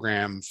credit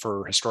program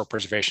for historic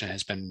preservation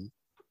has been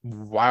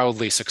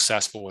wildly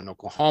successful in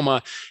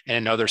Oklahoma and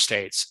in other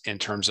states in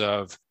terms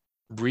of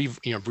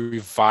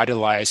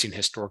revitalizing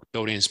historic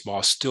buildings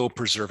while still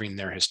preserving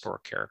their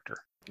historic character.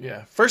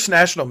 Yeah. First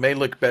National may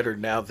look better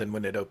now than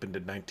when it opened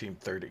in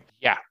 1930.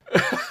 Yeah.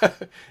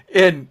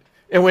 and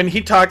when he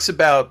talks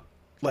about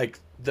like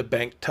the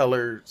bank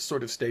teller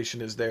sort of station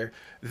is there,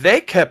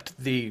 they kept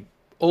the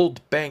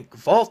old bank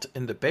vault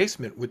in the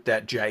basement with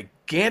that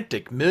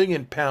gigantic 1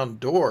 million pound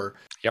door.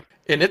 Yep.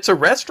 And it's a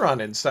restaurant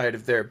inside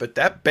of there, but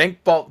that bank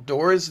vault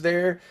door is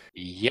there.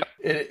 Yep.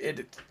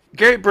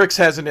 Gary Brooks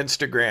has an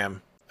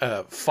Instagram.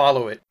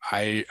 Follow it.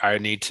 I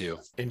need to.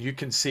 And you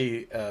can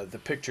see the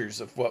pictures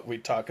of what we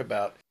talk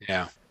about.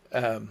 Yeah.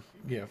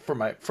 For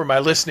my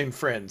listening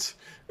friends.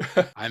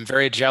 I'm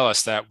very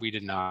jealous that we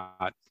did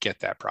not get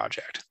that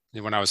project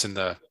when I was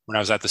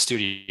at the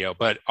studio,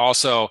 but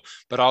also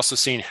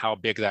seeing how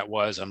big that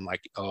was, I'm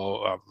like,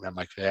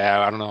 yeah,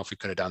 I don't know if we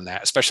could have done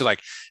that, especially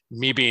like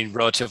me being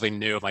relatively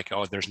new. I'm like,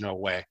 oh, there's no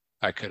way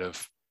I could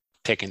have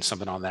taken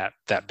something on that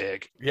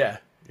big. Yeah.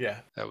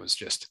 That was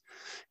just,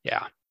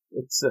 yeah.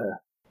 It's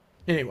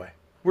anyway,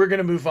 we're going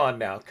to move on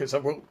now because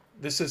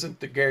this isn't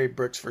the Gary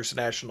Brooks First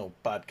National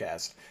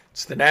podcast.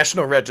 It's the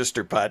National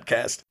Register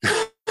podcast.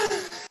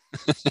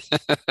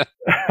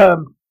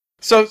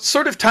 So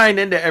sort of tying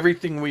into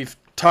everything we've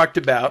talked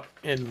about,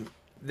 and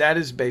that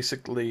is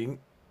basically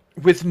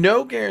with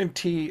no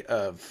guarantee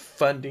of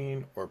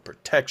funding or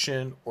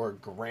protection or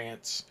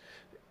grants,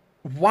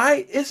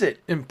 why is it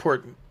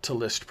important to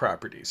list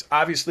properties?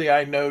 Obviously,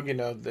 I know,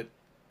 the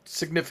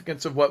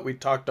significance of what we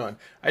talked on.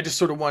 I just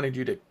sort of wanted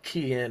you to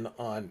key in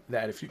on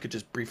that. If you could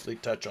just briefly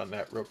touch on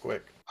that real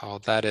quick. Oh,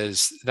 that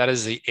is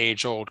the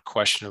age-old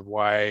question of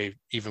why,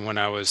 even when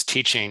I was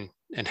teaching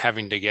and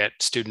having to get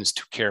students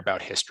to care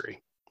about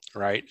history,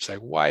 right? It's like,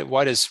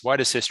 why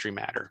does history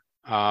matter?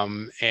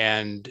 And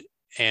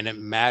it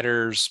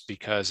matters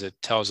because it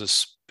tells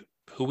us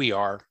who we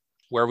are,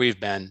 where we've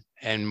been,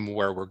 and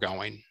where we're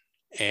going.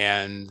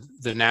 And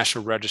the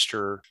National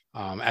Register,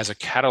 as a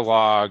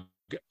catalog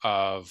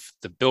of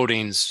the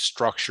buildings,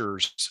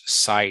 structures,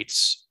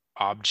 sites,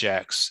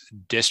 objects,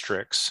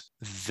 districts,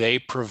 they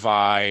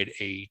provide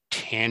a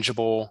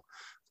tangible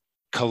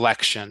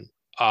collection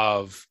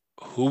of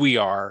who we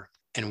are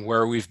and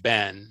where we've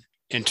been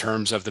in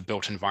terms of the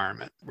built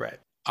environment. Right.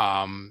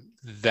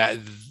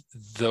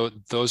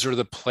 Those are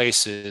the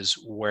places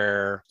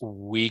where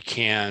you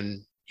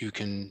can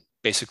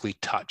basically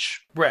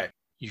touch. Right.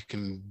 You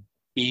can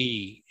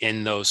be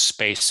in those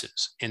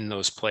spaces, in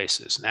those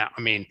places. Now,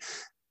 I mean,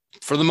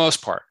 for the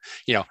most part,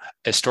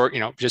 historic,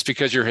 just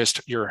because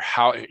your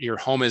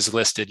home is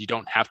listed, you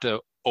don't have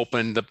to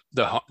open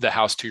the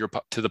house to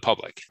the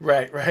public.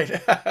 Right.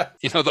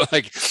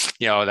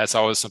 That's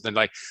always something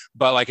like,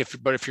 but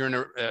if you're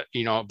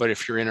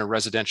in a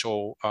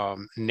residential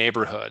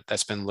neighborhood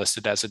that's been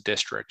listed as a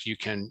district, you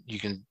can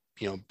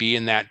be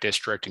in that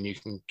district, and you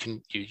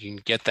can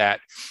get that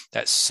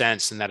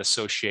sense and that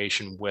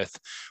association with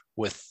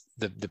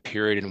the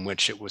period in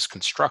which it was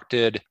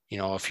constructed.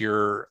 If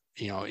you're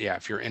in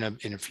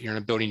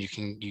a building,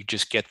 you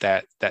just get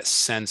that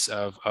sense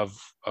of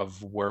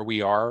where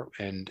we are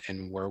and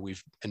where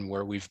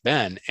we've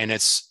been, and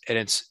it's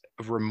a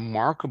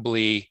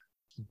remarkably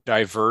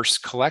diverse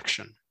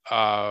collection.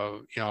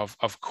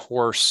 Of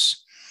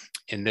course,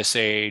 in this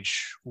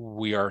age,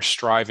 we are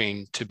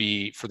striving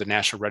for the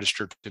National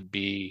Register to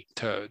be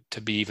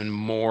even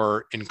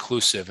more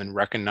inclusive and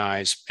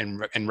recognize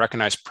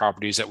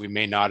properties that we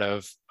may not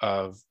have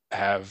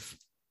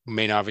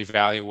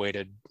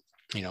evaluated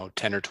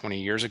 10 or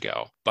 20 years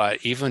ago.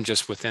 But even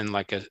just within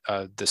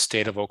the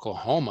state of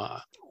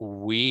Oklahoma,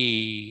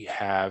 we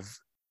have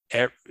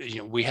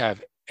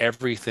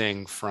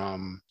everything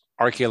from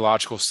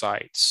archaeological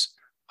sites,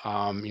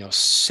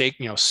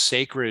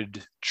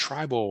 sacred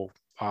tribal,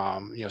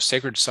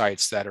 sacred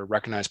sites that are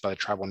recognized by the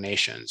tribal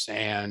nations,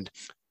 and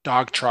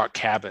dog trot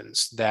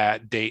cabins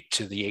that date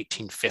to the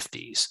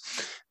 1850s,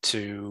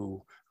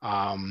 to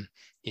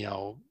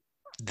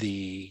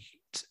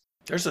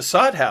there's a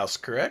sod house,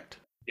 correct?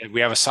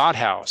 We have a sod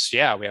house.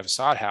 Yeah, we have a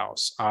sod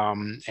house.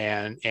 And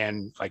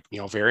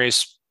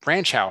various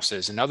ranch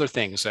houses and other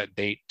things that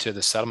date to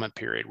the settlement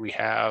period. We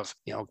have,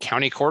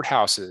 county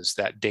courthouses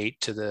that date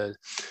to the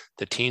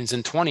teens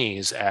and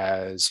 20s,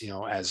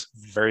 as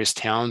various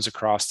towns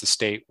across the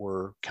state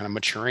were kind of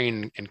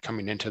maturing and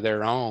coming into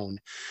their own,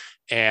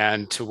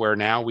 and to where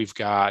now we've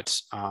got,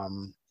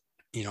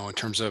 in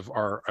terms of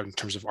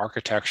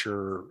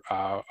architecture,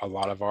 a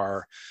lot of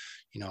our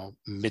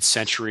mid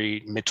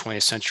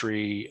 20th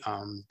century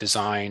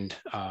designed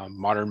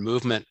modern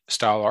movement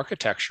style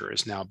architecture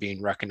is now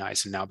being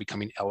recognized and now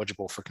becoming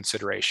eligible for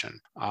consideration.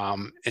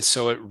 And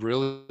so it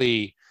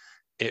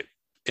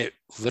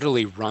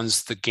literally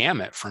runs the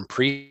gamut from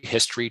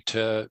prehistory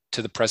to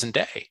the present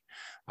day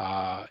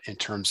in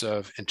terms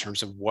of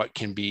what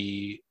can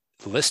be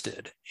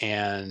listed.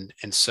 And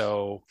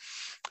so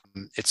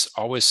it's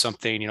always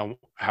something,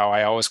 how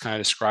I always kind of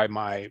describe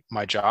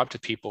my job to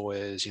people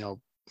is,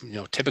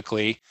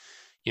 typically,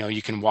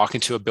 you can walk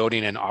into a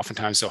building and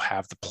oftentimes they'll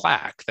have the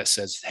plaque that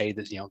says, hey,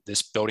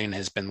 this building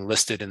has been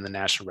listed in the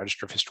National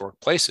Register of Historic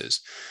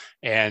Places.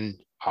 And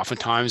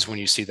oftentimes when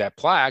you see that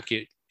plaque,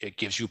 it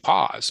gives you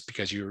pause,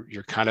 because you're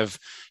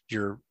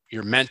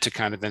meant to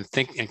kind of then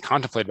think and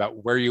contemplate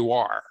about where you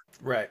are.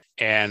 Right.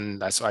 And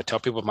that's what I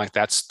tell people. I'm like,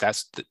 that's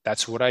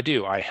what I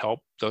do. I help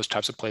those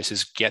types of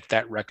places get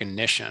that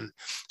recognition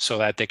so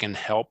that they can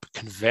help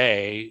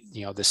convey,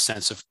 this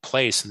sense of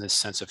place and this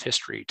sense of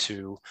history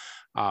to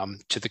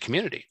the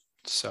community.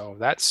 So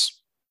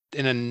that's,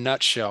 in a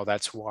nutshell,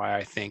 that's why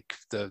I think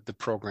the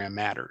program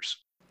matters.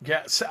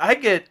 Yeah. So I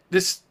get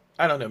this.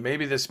 I don't know.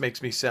 Maybe this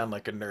makes me sound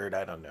like a nerd.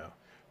 I don't know.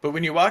 But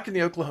when you walk in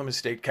the Oklahoma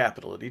State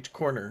Capitol, at each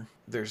corner,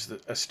 there's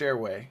a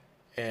stairway.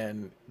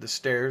 And the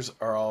stairs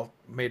are all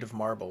made of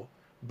marble,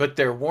 but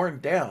they're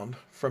worn down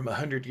from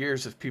 100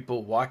 years of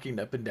people walking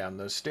up and down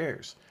those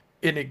stairs.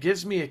 And it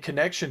gives me a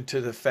connection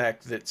to the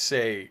fact that,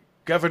 say,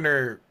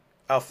 Governor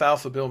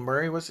Alfalfa Bill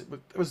Murray, was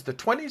the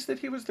 20s that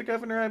he was the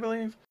governor, I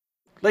believe?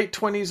 Late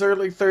 20s,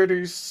 early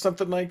 30s,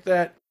 something like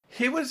that.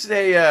 He was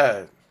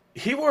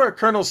he wore a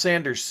Colonel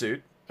Sanders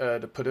suit,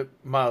 to put it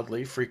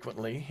mildly,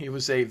 frequently. He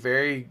was a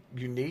very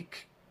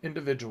unique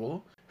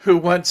individual who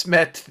once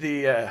met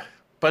the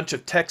bunch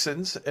of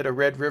Texans at a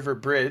Red River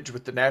bridge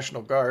with the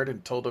National Guard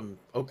and told them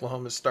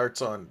Oklahoma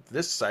starts on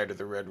this side of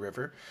the Red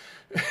River.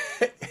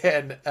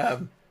 And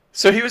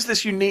so he was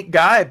this unique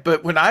guy.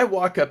 But when I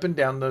walk up and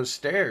down those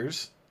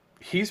stairs,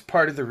 he's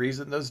part of the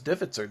reason those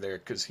divots are there,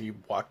 because he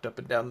walked up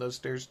and down those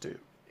stairs too.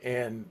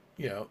 And,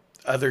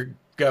 other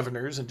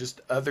governors and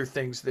just other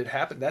things that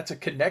happen. That's a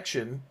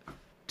connection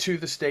to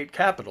the state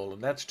capitol.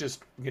 And that's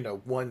just,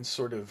 one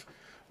sort of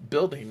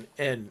building.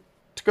 And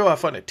to go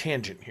off on a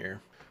tangent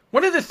here,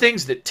 one of the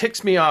things that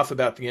ticks me off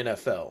about the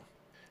NFL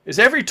is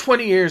every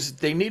 20 years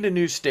they need a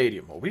new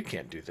stadium. Well, we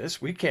can't do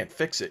this. We can't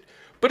fix it.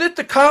 But at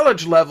the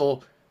college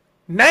level,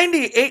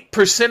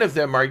 98% of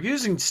them are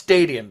using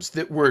stadiums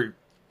that were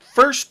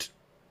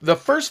the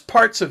first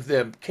parts of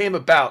them came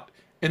about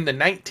in the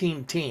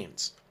 19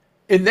 teens.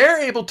 And they're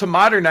able to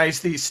modernize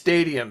these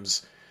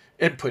stadiums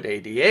and put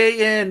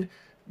ADA in,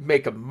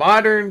 make them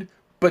modern,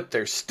 but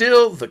they're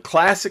still the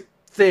classic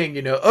thing.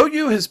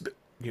 OU has been,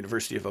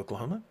 University of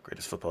Oklahoma,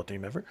 greatest football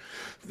team ever.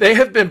 They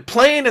have been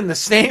playing in the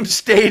same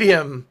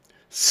stadium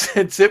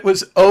since it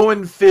was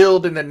Owen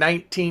Field in the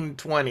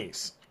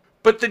 1920s.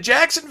 But the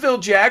Jacksonville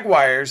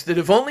Jaguars, that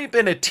have only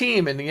been a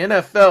team in the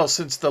NFL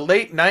since the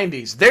late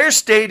 90s, their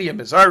stadium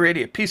is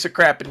already a piece of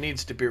crap and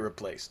needs to be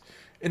replaced.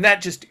 And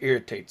that just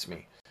irritates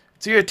me.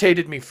 It's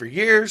irritated me for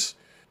years,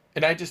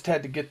 and I just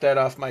had to get that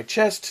off my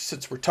chest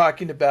since we're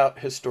talking about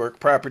historic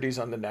properties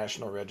on the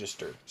National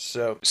Register.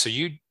 So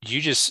you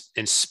just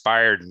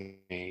inspired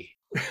me.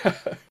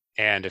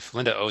 And if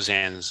Linda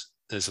Ozan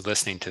is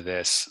listening to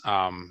this,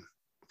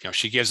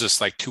 she gives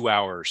us like 2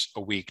 hours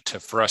a week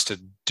for us to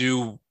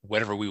do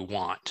whatever we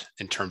want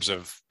in terms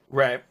of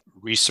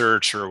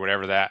research or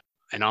whatever that.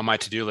 And on my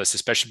to-do list,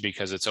 especially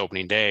because it's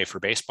opening day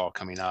for baseball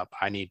coming up,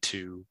 I need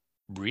to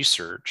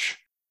research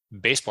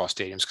baseball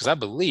stadiums, because I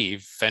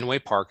believe Fenway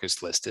Park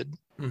is listed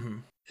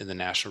in the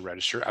National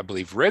Register. I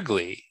believe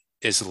Wrigley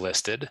is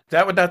listed.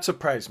 That would not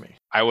surprise me.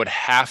 I would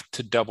have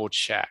to double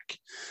check.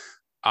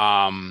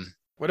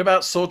 What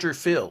about Soldier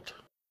Field?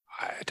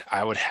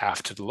 I would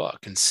have to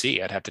look and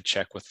see. I'd have to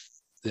check with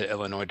the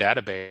Illinois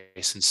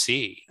database and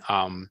see,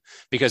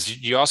 because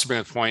you also bring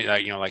up the point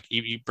that, like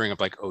you bring up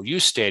like OU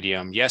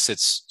Stadium. Yes,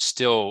 it's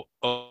still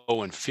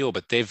Owen Field,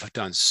 but they've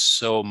done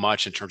so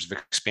much in terms of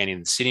expanding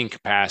the seating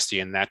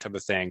capacity and that type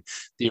of thing.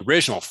 The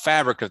original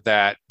fabric of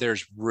that,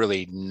 there's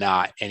really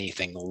not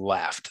anything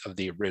left of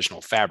the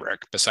original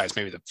fabric besides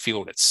maybe the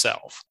field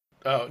itself.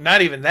 Oh,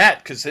 not even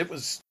that, because it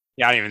was...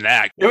 Not even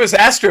that. It was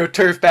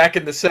AstroTurf back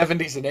in the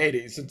 70s and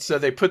 80s, and so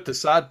they put the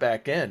sod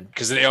back in.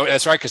 Because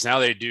that's right. Because now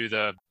they do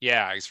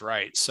it's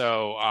right.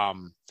 So,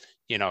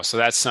 so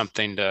that's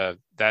something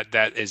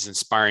that is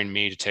inspiring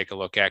me to take a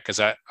look at,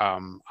 because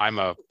I'm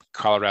a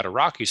Colorado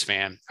Rockies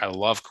fan. I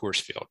love Coors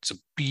Field. It's a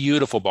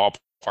beautiful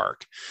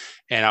ballpark,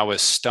 and I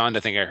was stunned. I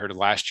think I heard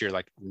last year,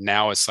 like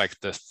now it's like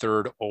the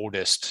third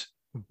oldest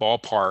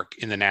ballpark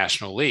in the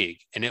National League,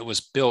 and it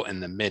was built in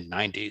the mid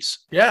 90s.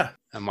 Yeah.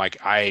 I'm like,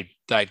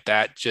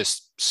 that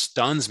just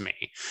stuns me.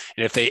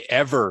 And if they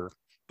ever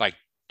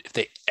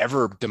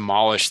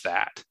demolish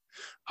that,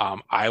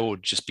 I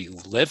would just be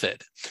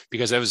livid,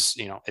 because it was,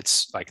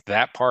 it's like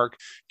that park.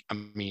 I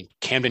mean,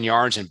 Camden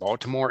Yards in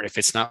Baltimore, if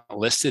it's not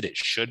listed, it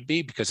should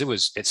be, because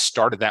it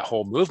started that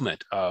whole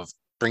movement of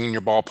bringing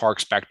your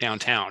ballparks back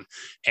downtown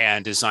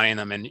and designing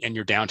them in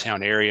your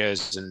downtown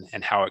areas,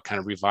 and how it kind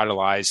of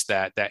revitalized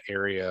that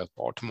area of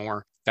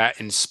Baltimore. This has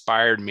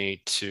inspired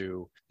me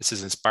to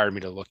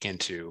look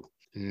into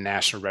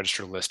National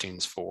Register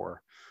listings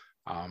for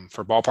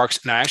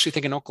ballparks. And I actually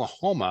think in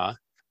Oklahoma,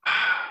 a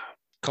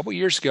couple of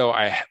years ago,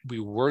 we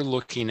were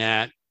looking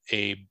at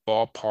a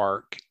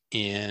ballpark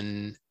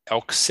in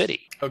Elk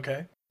City.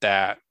 Okay.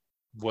 That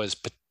was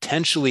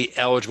potentially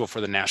eligible for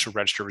the National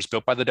Register. It was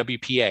built by the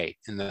WPA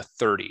in the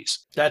 30s.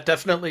 That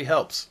definitely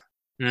helps.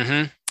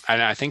 Mm-hmm.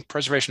 And I think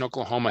Preservation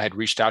Oklahoma had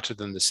reached out to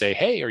them to say,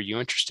 hey, are you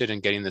interested in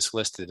getting this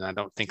listed? And I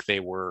don't think they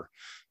were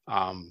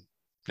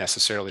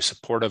necessarily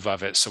supportive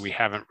of it. So we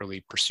haven't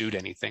really pursued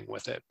anything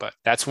with it. But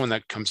that's one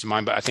that comes to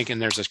mind. But I think,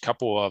 and there's a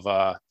couple of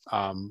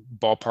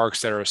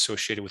ballparks that are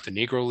associated with the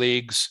Negro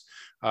Leagues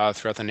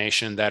throughout the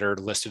nation that are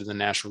listed in the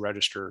National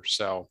Register.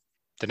 So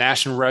the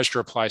National Register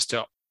applies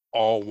to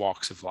all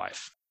walks of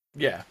life.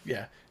 Yeah,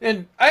 yeah.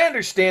 And I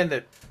understand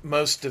that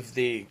most of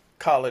the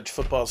college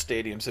football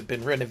stadiums have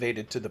been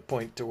renovated to the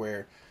point to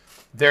where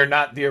they're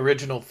not the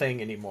original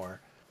thing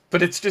anymore.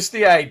 But it's just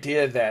the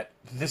idea that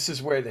this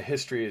is where the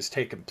history has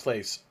taken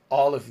place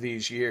all of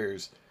these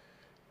years.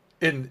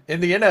 In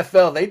the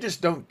NFL, they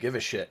just don't give a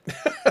shit.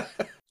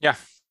 Yeah.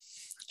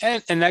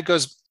 And that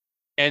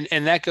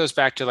goes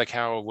back to like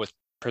how with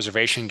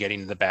preservation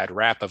getting the bad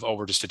rap of,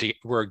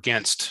 we're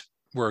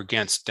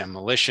against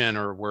demolition,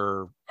 or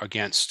we're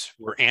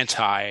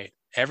anti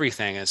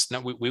everything. It's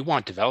not, we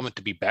want development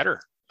to be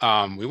better.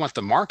 We want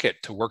the market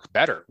to work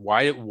better.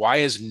 Why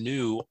is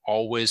new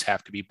always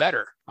have to be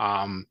better?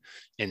 And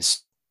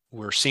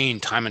we're seeing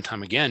time and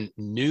time again,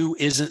 new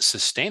isn't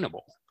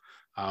sustainable.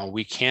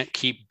 We can't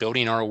keep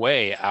building our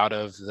way out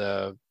of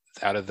the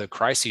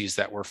crises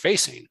that we're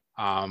facing.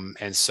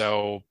 And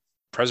so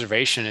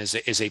preservation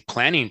is a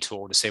planning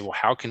tool to say, well,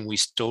 how can we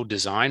still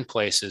design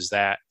places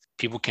that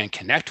people can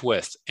connect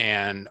with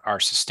and are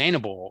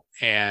sustainable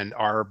and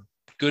are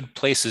good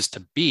places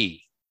to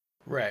be?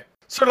 Right.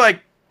 Sort of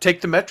like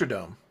take the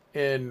Metrodome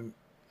in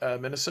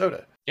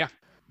Minnesota. Yeah.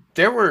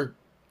 There were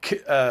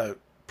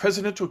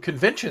presidential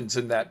conventions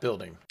in that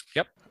building.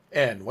 Yep.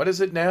 And what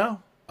is it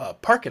now? A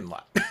parking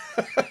lot.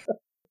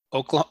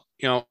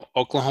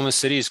 Oklahoma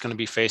City is going to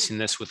be facing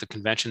this with the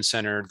convention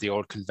center, the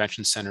old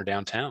convention center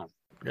downtown.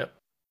 Yep.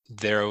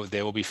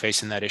 They will be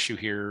facing that issue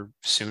here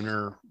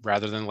sooner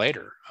rather than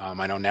later.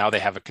 I know now they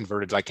have it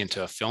converted like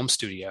into a film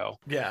studio.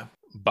 Yeah.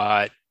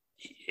 But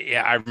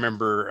yeah, I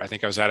remember, I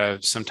think I was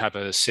at some type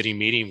of city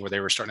meeting where they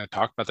were starting to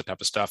talk about the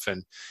type of stuff.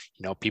 And,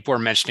 people are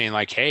mentioning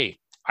like, hey,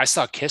 I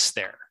saw KISS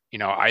there.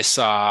 I've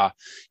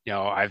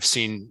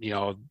seen,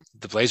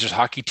 the Blazers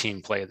hockey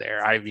team play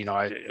there. I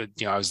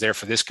was there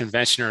for this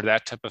convention or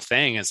that type of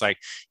thing. It's like,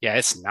 yeah,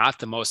 it's not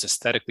the most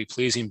aesthetically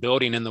pleasing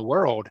building in the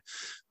world.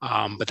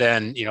 But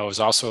then, it was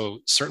also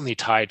certainly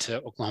tied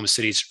to Oklahoma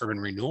City's urban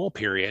renewal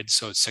period.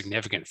 So it's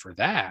significant for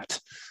that.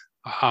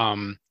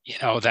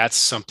 That's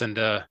something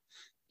that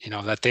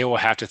they will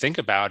have to think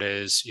about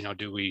is,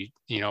 do we,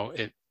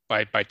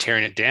 by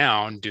tearing it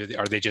down,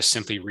 are they just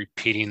simply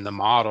repeating the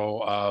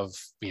model of,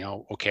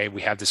 okay,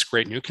 we have this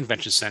great new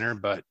convention center,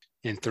 but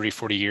in 30,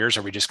 40 years,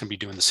 are we just going to be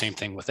doing the same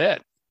thing with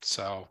it?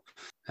 So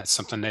that's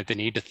something that they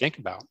need to think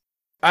about.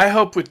 I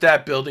hope with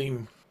that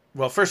building,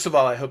 well, first of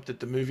all, I hope that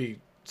the movie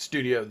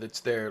studio that's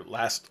there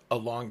lasts a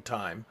long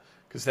time,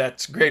 because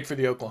that's great for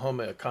the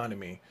Oklahoma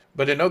economy.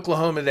 But in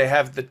Oklahoma, they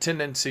have the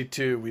tendency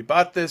to, we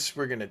bought this,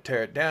 we're going to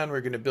tear it down, we're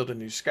going to build a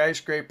new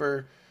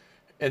skyscraper.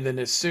 And then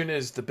as soon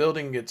as the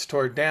building gets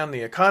torn down,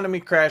 the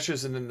economy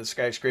crashes, and then the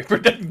skyscraper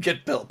doesn't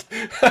get built.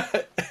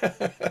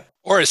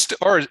 or it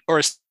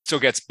still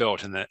gets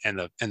built, and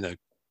the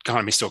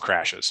economy still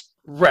crashes.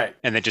 Right.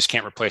 And they just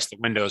can't replace the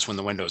windows when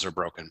the windows are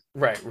broken.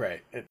 Right.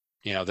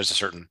 There's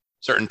a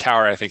certain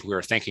tower I think we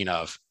were thinking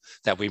of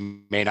that we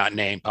may not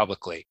name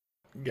publicly.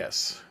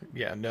 Yes.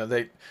 Yeah. No,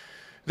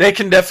 they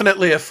can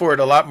definitely afford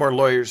a lot more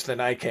lawyers than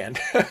I can.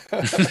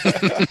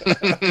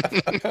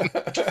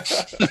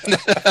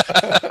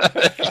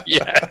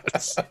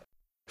 Yes.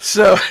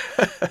 So,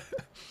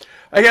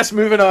 I guess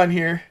moving on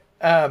here,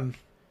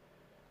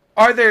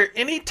 are there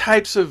any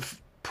types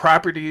of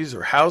properties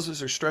or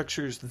houses or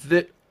structures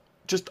that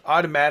just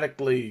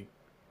automatically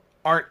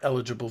aren't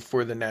eligible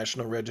for the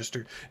National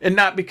Register? And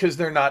not because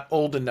they're not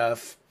old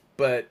enough,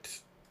 but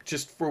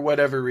just for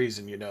whatever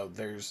reason,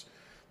 there's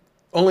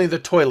only the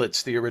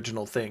toilet's the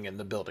original thing in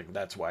the building.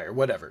 That's why, or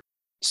whatever.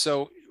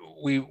 So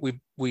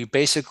we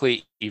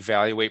basically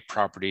evaluate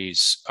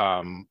properties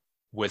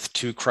with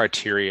two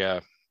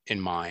criteria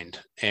in mind,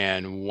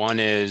 and one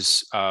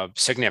is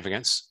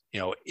significance.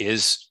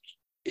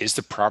 Is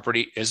the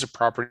property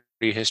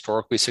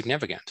historically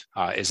significant?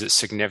 Is it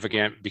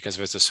significant because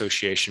of its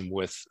association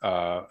with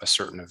a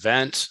certain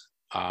event?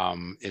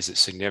 Is it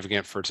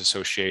significant for its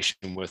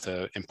association with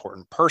an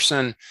important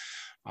person?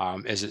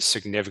 Is it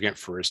significant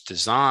for its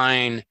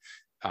design?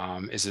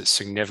 Is it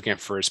significant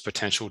for its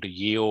potential to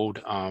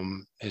yield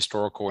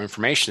historical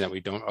information that we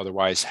don't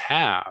otherwise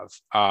have?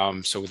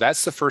 So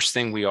that's the first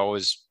thing we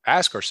always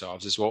ask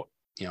ourselves is, well,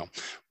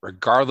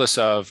 regardless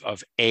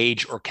of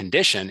age or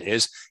condition,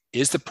 is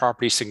the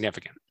property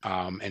significant?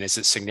 And is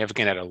it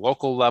significant at a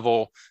local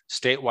level,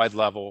 statewide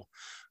level,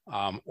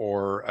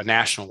 or a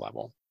national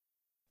level?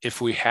 If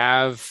we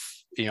have,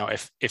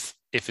 if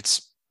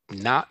it's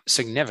not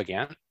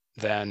significant,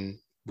 then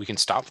we can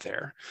stop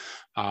there.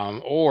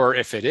 Or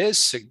if it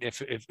is,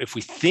 if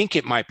we think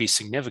it might be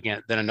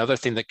significant, then another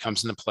thing that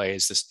comes into play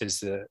is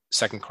the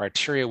second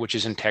criteria, which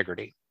is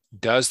integrity.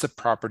 Does the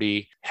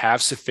property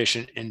have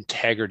sufficient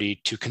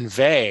integrity to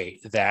convey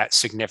that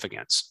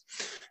significance?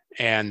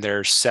 And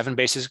there's 7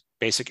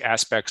 basic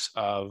aspects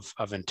of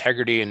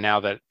integrity. And now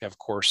that, of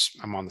course,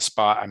 I'm on the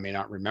spot, I may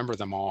not remember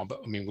them all,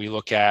 but I mean, we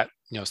look at,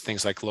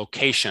 things like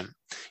location.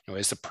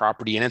 Is the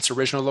property in its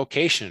original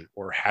location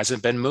or has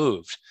it been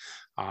moved?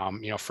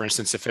 For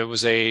instance, if it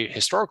was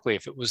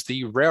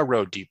the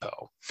railroad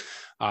depot,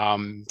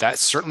 that's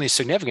certainly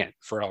significant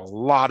for a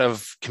lot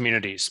of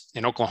communities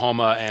in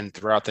Oklahoma and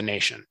throughout the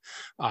nation.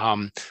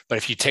 But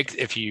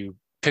if you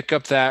pick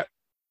up that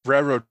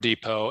railroad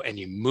depot and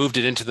you moved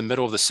it into the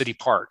middle of the city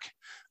park,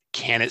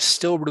 can it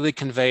still really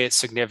convey its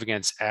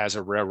significance as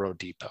a railroad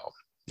depot?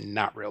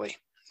 Not really.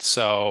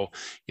 So,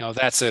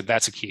 that's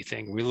a key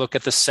thing. We look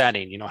at the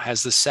setting,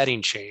 has the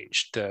setting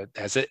changed?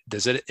 Does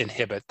it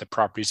inhibit the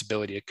property's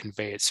ability to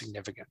convey its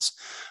significance?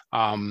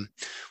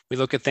 We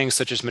look at things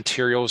such as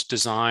materials,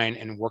 design,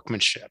 and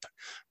workmanship,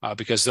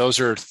 because those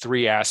are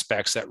 3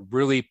 aspects that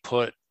really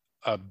put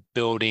a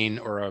building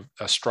or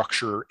a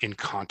structure in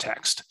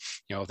context.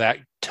 That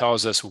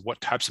tells us what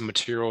types of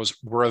materials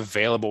were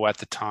available at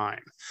the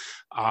time.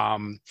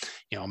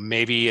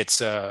 Maybe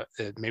it's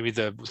maybe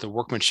the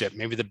workmanship,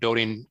 maybe the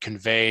building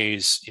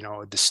conveys,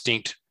 a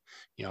distinct,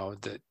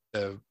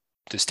 the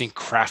distinct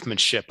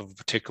craftsmanship of a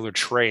particular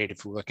trade,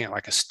 if we're looking at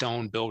like a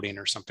stone building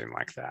or something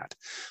like that.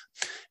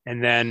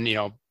 And then,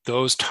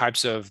 those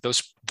types of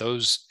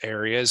those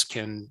areas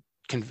can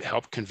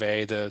help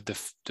convey the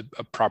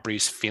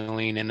property's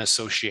feeling and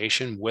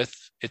association with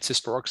its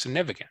historic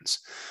significance.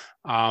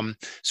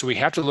 So we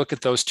have to look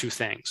at those 2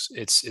 things.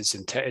 It's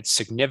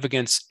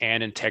significance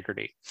and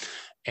integrity.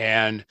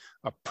 And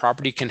a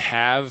property can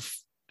have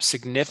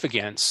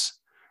significance,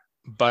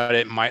 but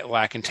it might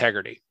lack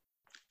integrity.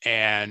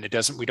 And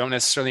we don't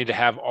necessarily need to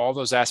have all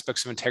those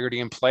aspects of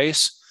integrity in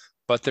place,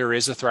 but there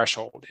is a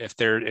threshold. If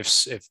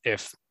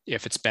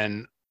it's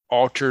been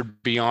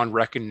altered beyond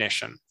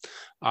recognition,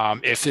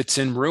 if it's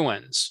in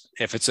ruins,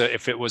 if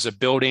it was a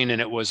building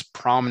and it was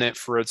prominent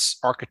for its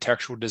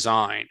architectural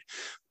design,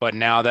 but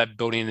now that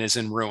building is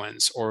in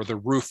ruins or the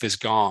roof is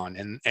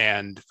gone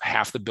and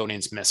half the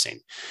building's missing,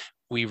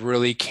 we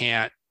really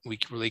can't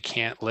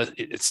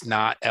it's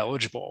not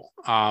eligible.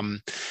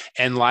 And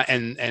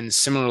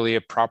similarly,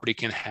 a property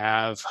can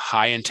have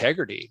high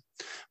integrity,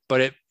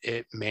 but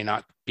it may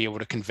not be able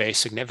to convey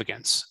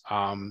significance.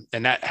 And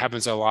that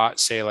happens a lot,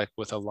 say, like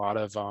with a lot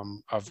of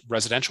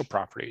residential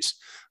properties,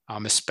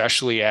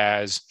 especially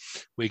as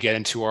we get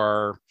into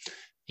our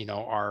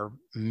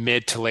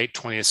mid to late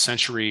 20th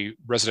century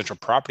residential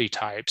property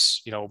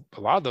types. A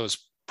lot of those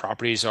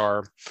properties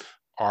are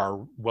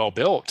well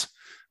built,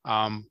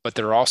 but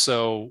they're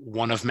also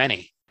one of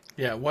many.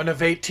 Yeah, one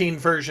of 18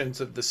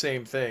 versions of the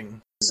same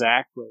thing.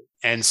 Exactly.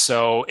 And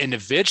so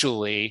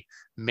individually,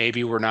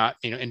 maybe we're not,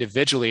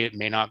 individually,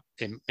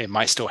 it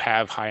might still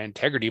have high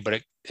integrity,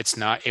 but it's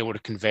not able to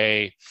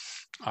convey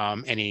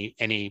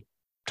any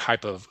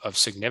type of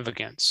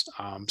significance.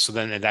 So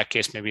then in that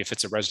case, maybe if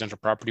it's a residential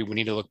property, we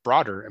need to look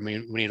broader. I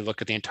mean, we need to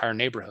look at the entire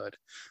neighborhood,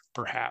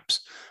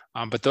 perhaps.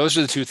 But those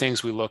are the 2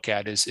 things we look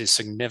at is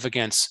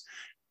significance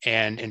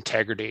and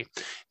integrity.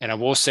 And I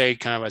will say,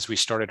 kind of as we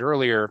started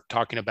earlier,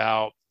 talking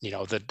about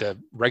the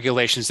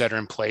regulations that are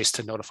in place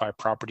to notify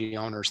property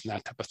owners and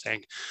that type of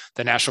thing.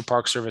 The National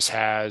Park Service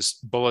has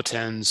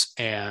bulletins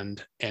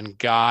and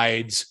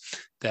guides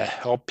that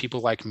help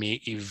people like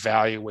me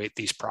evaluate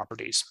these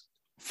properties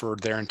for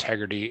their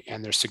integrity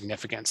and their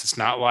significance. It's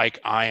not like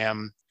I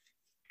am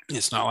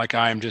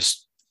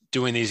just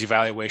doing these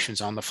evaluations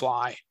on the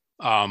fly.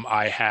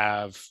 I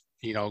have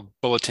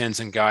bulletins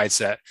and guides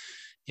that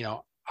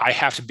I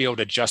have to be able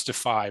to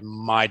justify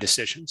my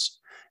decisions.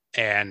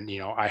 And,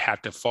 I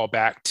have to fall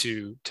back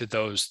to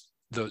those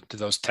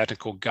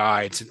technical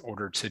guides in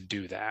order to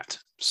do that.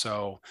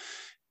 So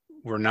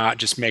we're not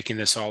just making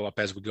this all up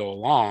as we go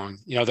along.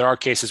 There are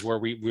cases where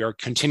we're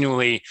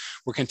continually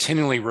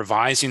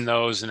revising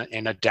those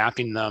and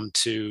adapting them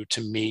to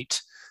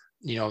meet,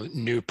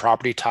 new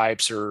property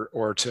types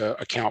or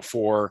to account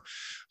for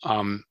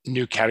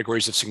new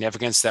categories of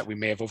significance that we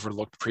may have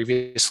overlooked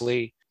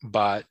previously.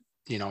 But,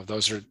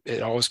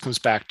 it always comes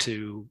back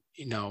to,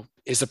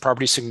 is the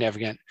property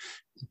significant?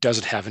 Does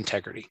it have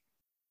integrity?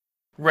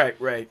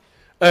 Right.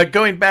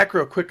 Going back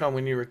real quick on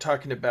when you were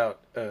talking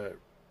about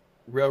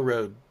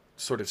railroad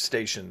sort of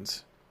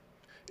stations.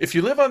 If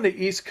you live on the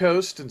East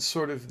Coast and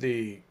sort of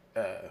the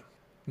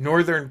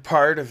northern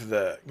part of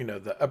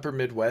the upper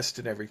Midwest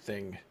and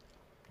everything,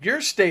 your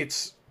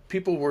states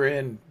people were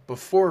in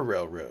before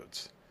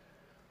railroads.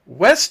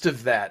 West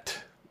of that,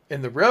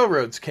 and the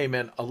railroads came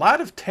in, a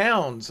lot of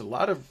towns, a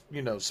lot of,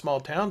 small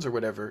towns or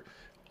whatever,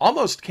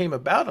 almost came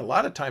about a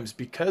lot of times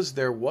because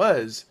there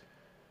was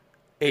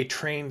a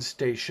train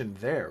station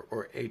there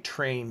or a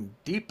train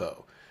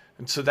depot.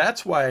 And so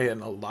that's why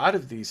in a lot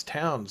of these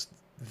towns,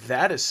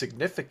 that is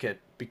significant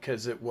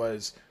because it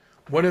was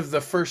one of the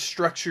first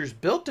structures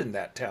built in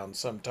that town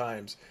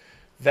sometimes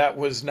that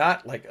was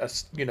not like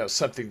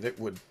something that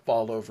would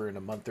fall over in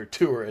a month or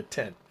two or a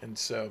tent. And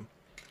so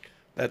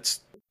that's...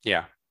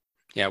 Yeah.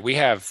 We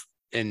have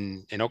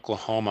in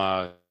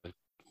Oklahoma,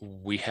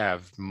 we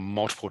have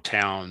multiple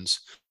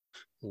towns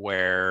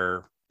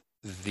where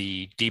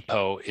the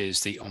depot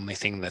is the only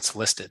thing that's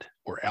listed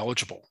or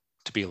eligible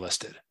to be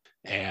listed.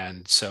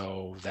 And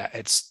so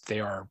they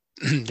are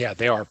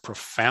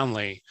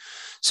profoundly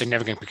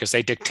significant because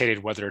they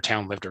dictated whether a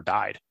town lived or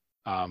died.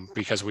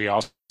 Because we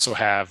also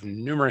have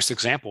numerous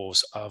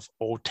examples of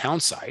old town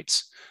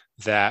sites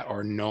that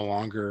are no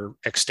longer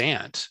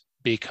extant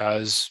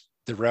because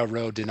the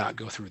railroad did not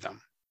go through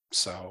them.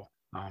 So,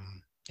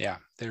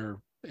 they're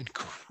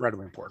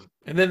incredibly important.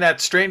 And then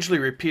that strangely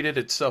repeated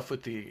itself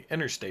with the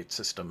interstate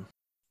system.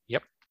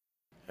 Yep.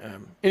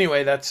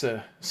 Anyway, that's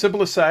a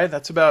simple aside.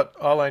 That's about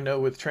all I know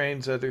with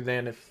trains, other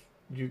than if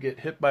you get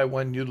hit by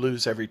one, you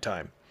lose every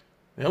time.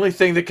 The only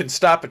thing that can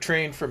stop a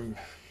train from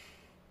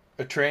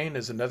a train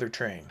is another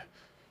train.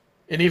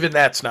 And even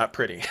that's not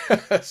pretty.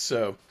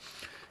 So,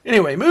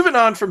 anyway, moving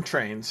on from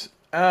trains.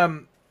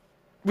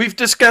 We've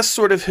discussed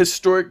sort of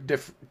historic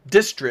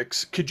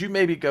districts. Could you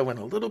maybe go in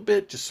a little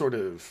bit, just sort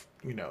of,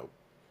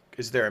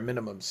 is there a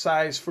minimum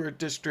size for a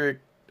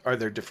district? Are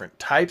there different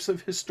types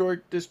of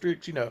historic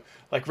districts,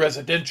 like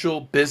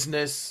residential,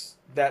 business,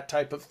 that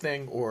type of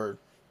thing? Or,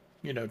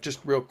 just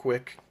real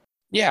quick.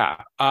 Yeah.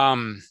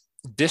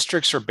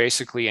 Districts are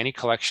basically any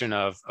collection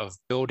of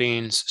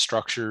buildings,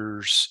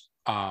 structures,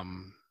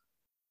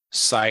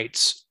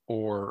 sites,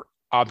 or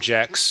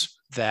objects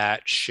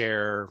that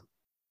share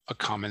a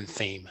common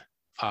theme.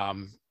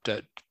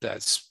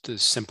 That's the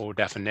simple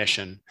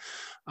definition.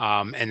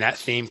 And that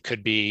theme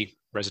could be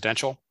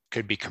residential,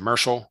 could be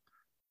commercial,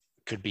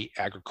 could be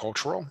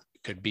agricultural,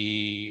 could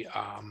be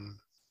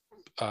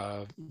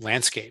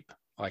landscape,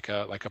 like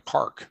a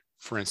park,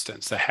 for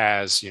instance, that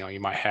has, you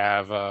might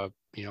have a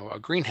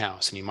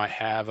greenhouse, and you might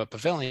have a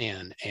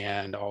pavilion,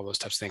 and all those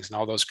types of things, and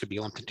all those could be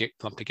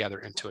lumped together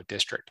into a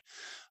district.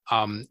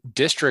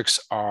 Districts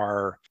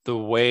are the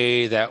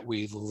way that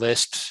we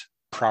list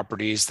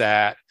properties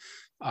that's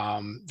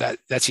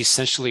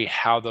essentially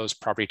how those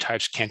property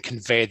types can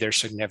convey their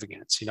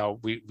significance.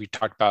 We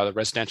talked about the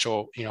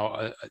residential,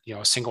 a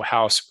single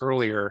house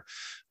earlier.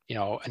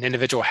 An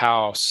individual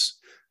house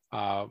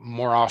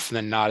more often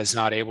than not is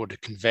not able to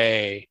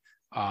convey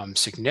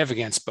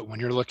significance. But when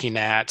you're looking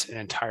at an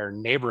entire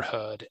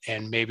neighborhood,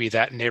 and maybe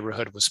that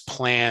neighborhood was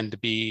planned to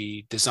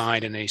be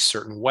designed in a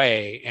certain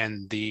way,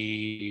 and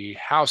the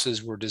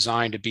houses were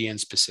designed to be in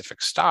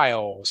specific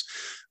styles,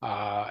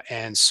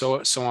 and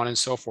so on and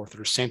so forth.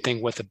 The same thing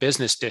with a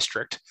business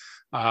district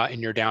in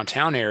your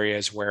downtown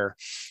areas, where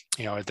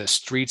the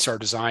streets are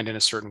designed in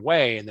a certain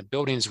way, and the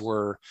buildings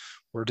were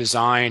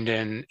designed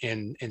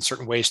in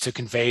certain ways to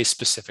convey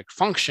specific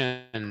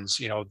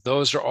functions.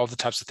 Those are all the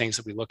types of things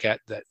that we look at,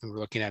 that we're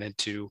looking at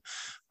into,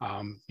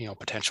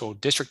 potential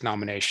district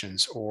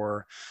nominations,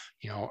 or,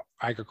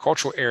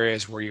 agricultural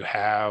areas where you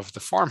have the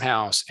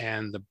farmhouse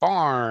and the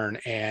barn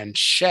and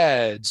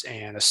sheds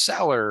and a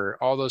cellar,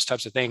 all those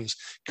types of things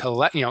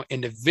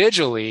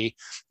individually.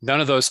 None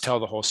of those tell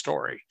the whole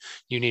story.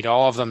 You need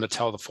all of them to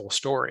tell the full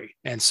story.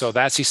 And so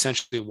that's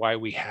essentially why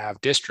we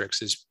have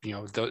districts, is,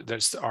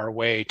 that's our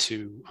way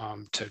to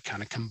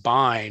kind of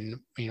combine,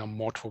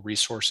 multiple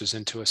resources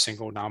into a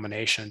single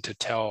nomination to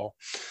tell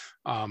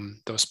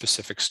those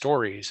specific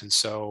stories. And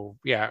so,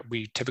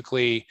 we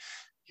typically,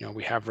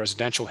 we have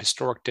residential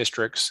historic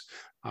districts,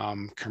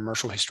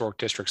 commercial historic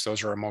districts.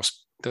 Those are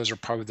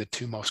probably the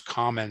two most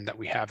common that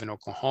we have in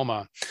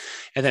Oklahoma.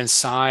 And then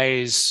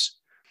size,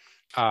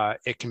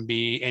 it can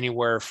be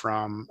anywhere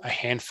from a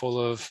handful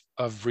of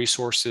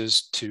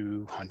resources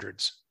to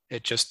hundreds.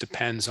 It just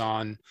depends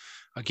on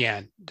the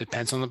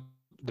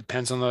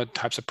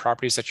types of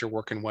properties that you're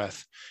working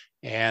with,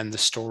 and the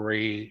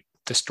story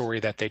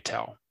that they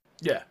tell.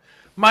 Yeah.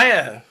 My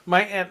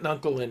aunt and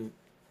uncle live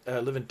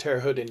in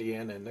Terre Haute,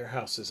 Indiana, and their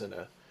house is in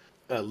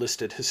a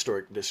listed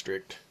historic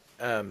district,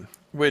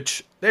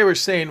 which they were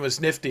saying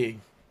was nifty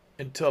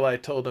until I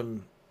told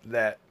them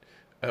that,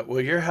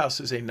 your house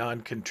is a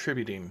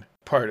non-contributing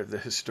part of the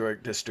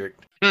historic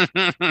district. And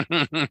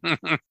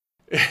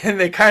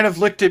they kind of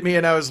looked at me,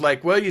 and I was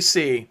like, well, you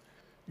see,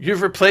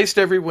 you've replaced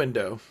every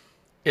window.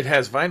 It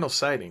has vinyl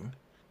siding.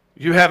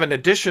 You have an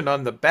addition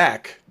on the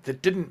back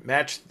that didn't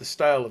match the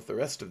style of the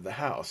rest of the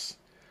house.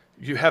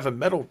 You have a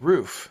metal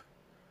roof.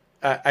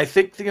 I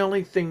think the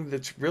only thing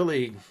that's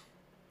really,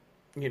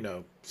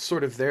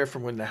 sort of there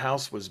from when the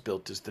house was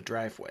built is the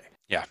driveway.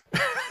 Yeah.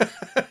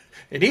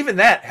 And even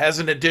that has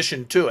an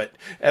addition to it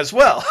as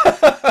well.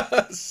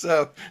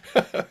 So,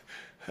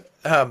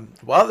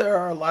 while there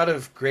are a lot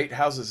of great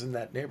houses in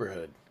that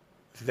neighborhood,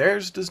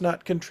 theirs does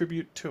not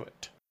contribute to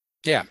it.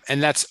 Yeah,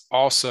 and that's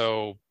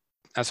also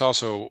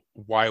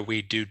why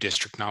we do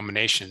district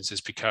nominations,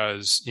 is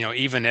because,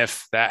 even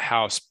if that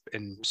house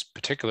in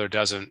particular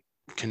doesn't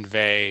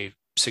convey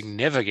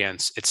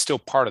significance, it's still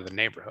part of the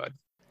neighborhood.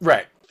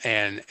 Right.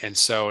 And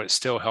so it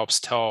still helps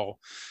tell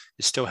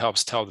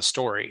the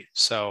story.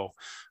 So,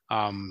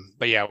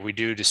 but yeah, we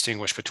do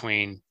distinguish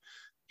between,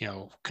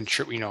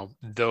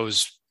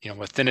 those,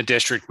 within a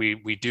district,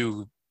 we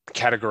do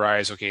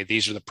categorize, okay,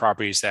 these are the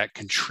properties that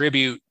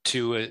contribute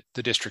to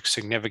the district's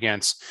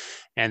significance,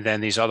 and then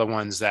these other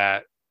ones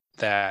that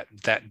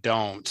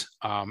don't.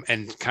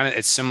 And kind of,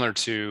 it's similar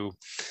to,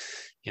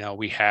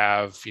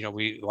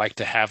 we like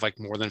to have like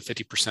more than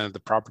 50% of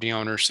the property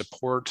owners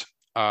support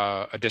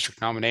a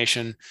district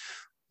nomination.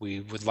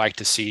 We would like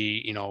to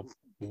see,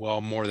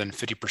 well, more than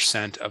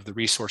 50% of the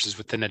resources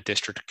within a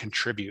district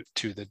contribute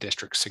to the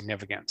district's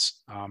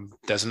significance.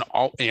 Doesn't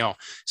all,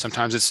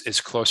 sometimes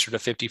it's closer to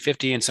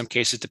 50-50 in some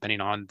cases,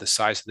 depending on the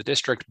size of the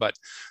district. But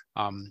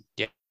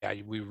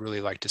we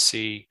really like to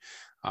see,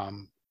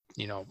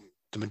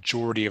 the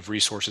majority of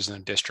resources in a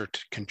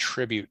district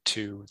contribute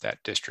to that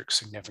district's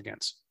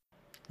significance.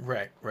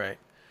 Right.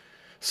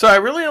 So I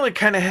really only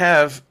kind of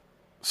have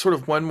sort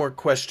of one more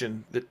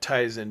question that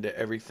ties into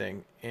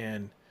everything.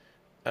 And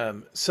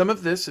some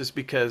of this is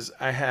because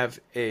I have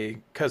a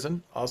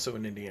cousin also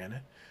in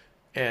Indiana,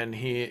 and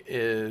he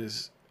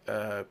is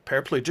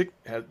paraplegic,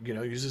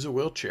 uses a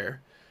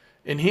wheelchair,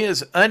 and he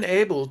is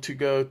unable to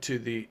go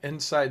to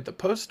inside the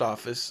post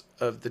office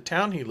of the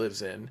town he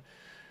lives in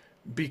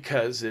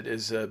because it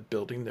is a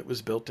building that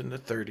was built in the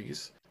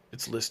 30s.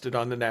 It's listed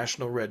on the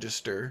National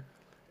Register,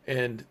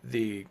 and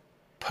the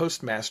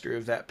postmaster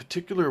of that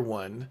particular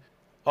one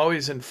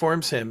always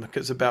informs him,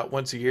 because about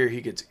once a year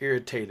he gets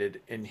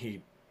irritated and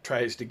he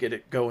tries to get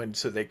it going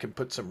so they can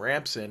put some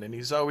ramps in, and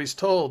he's always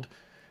told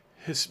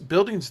his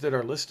buildings that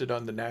are listed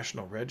on the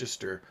National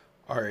Register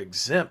are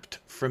exempt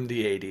from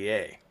the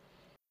ADA.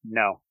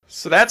 No.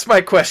 So that's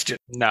my question.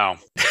 No.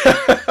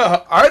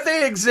 Are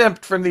they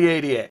exempt from the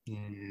ADA?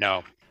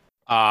 No.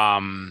 I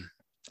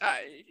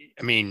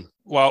mean,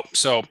 well,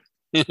 so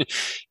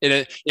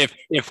if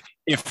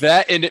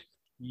that, and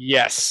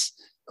yes,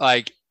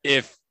 like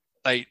if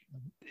like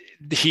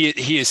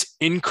he is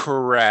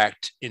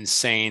incorrect in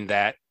saying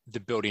that the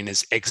building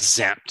is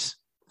exempt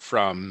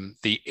from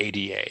the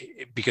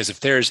ADA, because if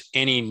there's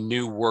any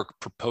new work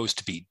proposed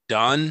to be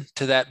done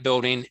to that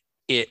building,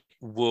 it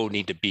will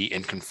need to be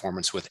in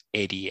conformance with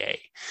ADA.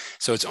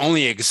 So it's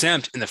only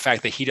exempt in the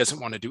fact that he doesn't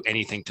want to do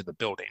anything to the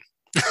building.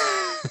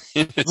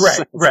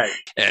 Right.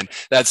 And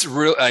that's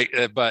real,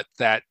 but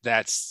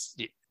that's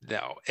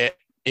no, it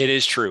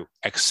is true.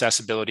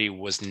 Accessibility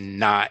was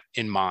not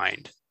in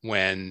mind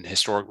when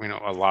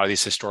a lot of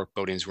these historic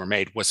buildings were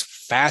made. What's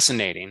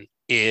fascinating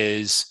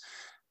is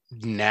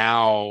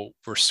now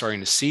we're starting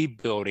to see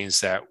buildings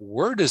that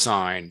were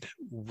designed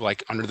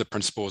like under the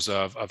principles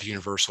of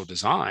universal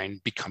design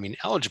becoming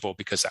eligible,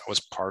 because that was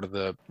part of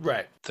the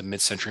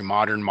mid-century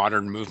modern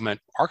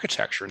movement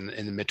architecture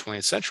in the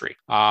mid-20th century.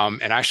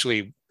 And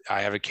actually,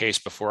 I have a case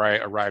before I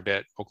arrived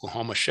at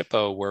Oklahoma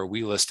SHPO where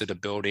we listed a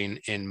building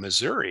in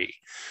Missouri.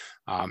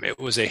 It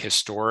was a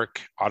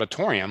historic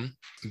auditorium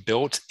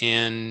built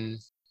in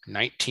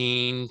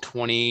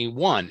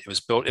 1921. It was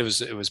built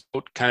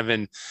kind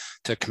of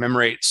to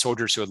commemorate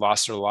soldiers who had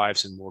lost their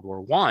lives in World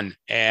War I.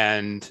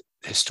 And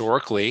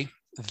historically,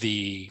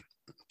 it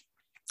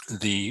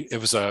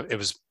was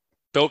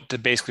built to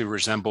basically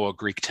resemble a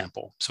Greek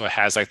temple. So it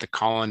has like the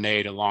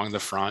colonnade along the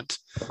front,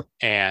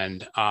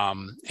 and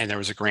there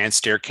was a grand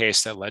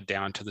staircase that led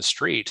down to the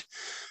street.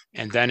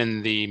 And then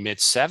in the mid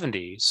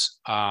 70s,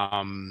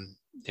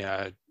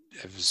 it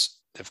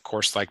was, of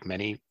course, like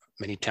many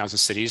towns and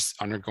cities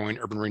undergoing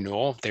urban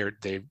renewal.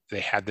 They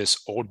had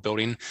this old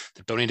building.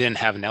 The building didn't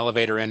have an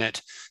elevator in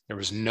it. There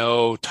was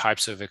no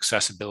types of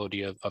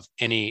accessibility of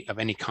any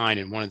kind.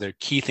 And one of the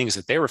key things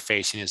that they were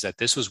facing is that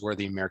this was where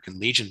the American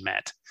Legion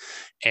met.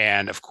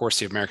 And of course,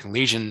 the American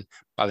Legion,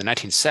 by the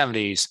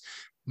 1970s,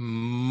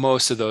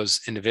 most of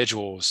those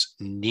individuals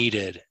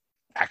needed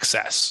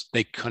access.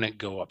 They couldn't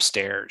go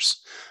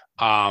upstairs.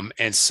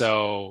 And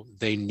so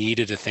they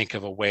needed to think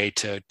of a way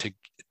to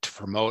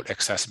promote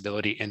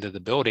accessibility into the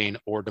building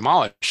or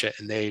demolish it.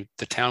 And the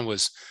town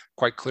was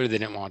quite clear they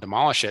didn't want to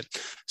demolish it.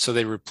 So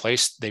they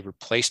replaced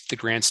the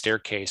grand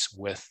staircase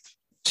with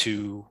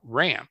 2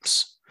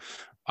 ramps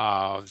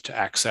to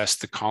access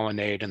the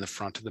colonnade in the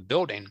front of the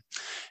building.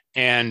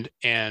 And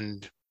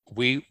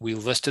we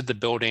listed the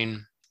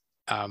building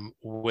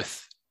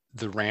with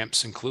the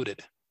ramps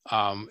included.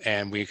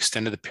 And we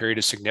extended the period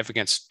of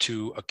significance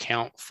to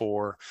account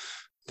for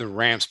the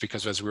ramps,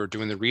 because as we were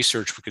doing the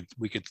research,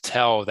 we could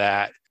tell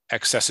that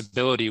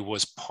accessibility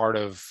was part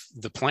of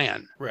the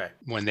plan, right,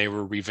 when they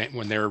were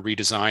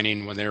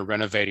redesigning, when they were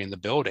renovating the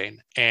building,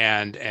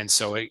 and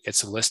so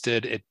it's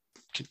listed.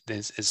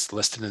 It's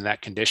listed in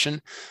that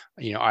condition.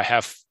 I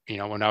have,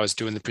 when I was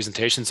doing the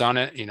presentations on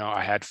it,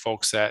 I had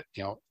folks that,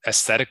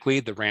 aesthetically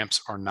the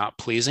ramps are not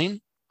pleasing,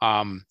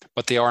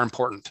 but they are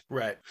important.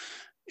 right.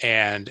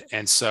 And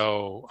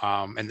so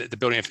the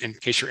building, in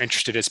case you're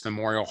interested, it's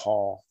Memorial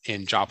Hall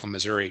in Joplin,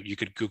 Missouri. You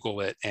could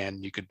Google it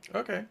and you could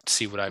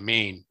see what I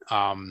mean.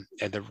 And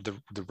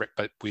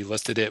but we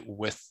listed it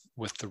with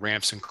the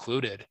ramps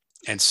included.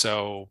 And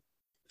so,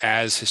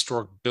 as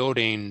historic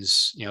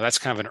buildings, that's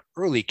kind of an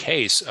early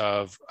case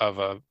of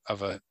a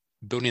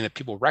building that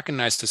people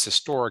recognized as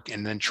historic,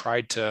 and then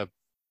tried to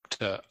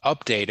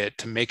update it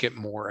to make it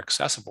more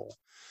accessible.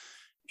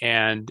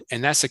 And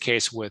that's the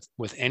case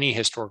with any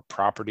historic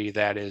property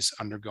that is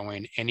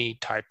undergoing any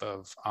type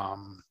of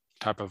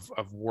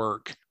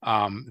work.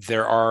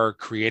 There are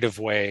creative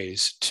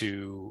ways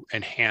to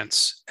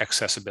enhance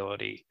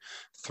accessibility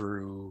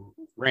through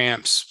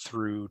ramps,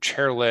 through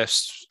chair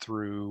lifts,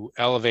 through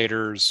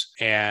elevators,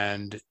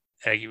 and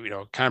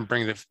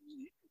kind of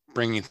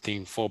bringing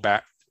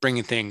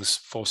things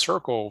full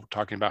circle.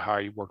 Talking about how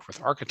you worked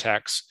with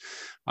architects.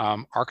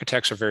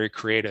 Architects are very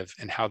creative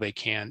in how they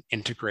can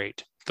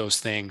integrate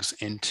those things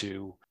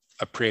into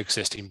a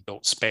pre-existing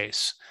built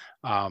space.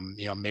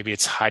 Maybe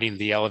it's hiding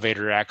the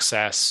elevator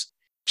access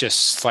just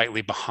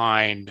slightly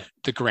behind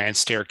the grand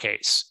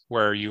staircase,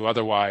 where you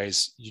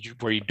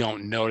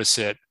don't notice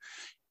it.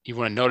 You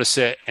want to notice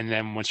it, and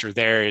then once you're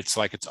there, it's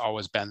like it's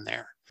always been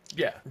there.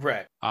 Yeah,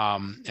 right.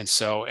 And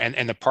so,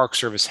 and the Park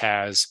Service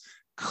has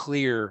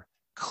clear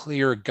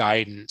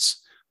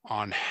guidance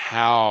on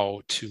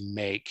how to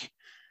make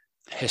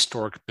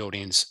historic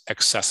buildings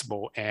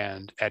accessible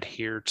and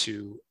adhere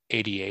to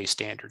ADA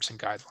standards and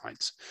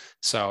guidelines.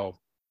 So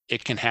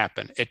it can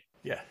happen.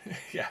 Yeah.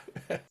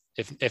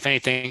 If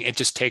anything, it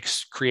just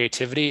takes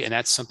creativity, and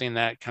that's something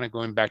that, kind of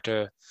going back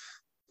to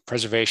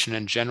preservation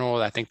in general,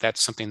 I think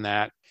that's something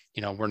that,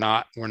 we're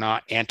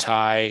not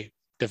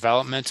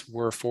anti-development.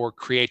 We're for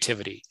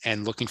creativity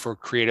and looking for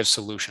creative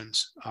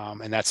solutions.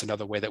 And that's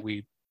another way that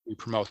we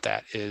promote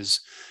that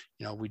is,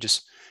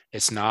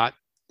 it's not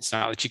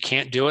that you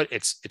can't do it.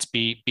 It's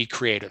be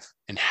creative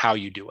in how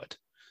you do it.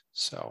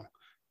 So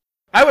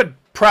I would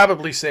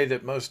probably say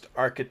that most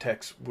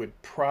architects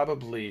would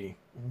probably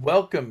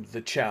welcome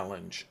the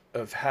challenge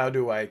of, how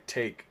do I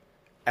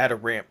add a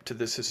ramp to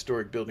this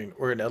historic building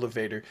or an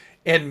elevator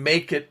and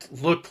make it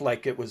look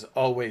like it was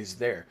always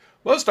there.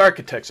 Most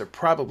architects are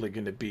probably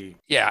going to be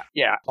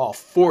all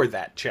for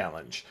that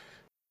challenge.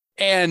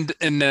 And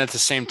then at the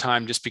same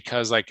time, just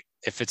because, like,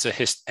 if it's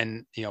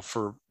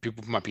for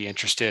people who might be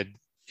interested,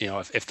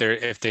 if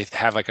they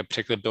have like a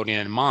particular building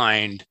in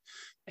mind,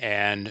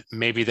 and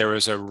maybe there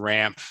was a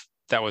ramp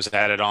that was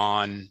added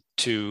on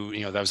to,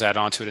 it in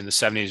the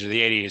 70s or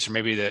the 80s, or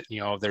maybe that,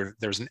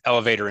 there's an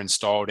elevator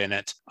installed in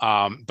it,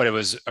 but it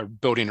was a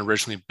building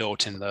originally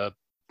built in the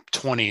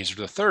 20s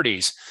or the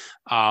 30s,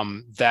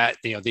 that,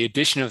 the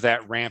addition of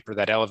that ramp or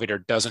that elevator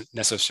doesn't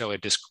necessarily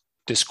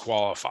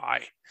disqualify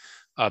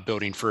a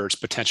building for its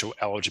potential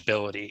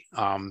eligibility.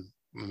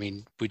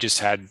 We just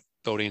had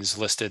buildings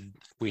listed.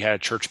 We had a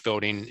church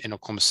building in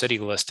Oklahoma City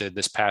listed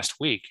this past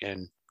week,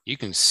 and you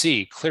can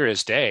see clear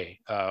as day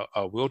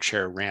a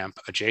wheelchair ramp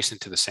adjacent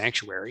to the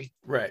sanctuary.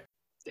 Right.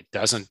 It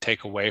doesn't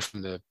take away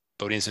from the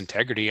building's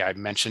integrity. I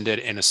mentioned it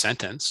in a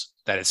sentence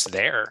that it's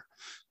there,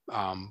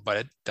 but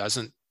it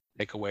doesn't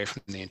take away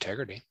from the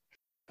integrity.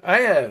 I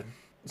had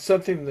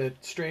something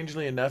that,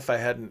 strangely enough, I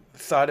hadn't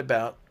thought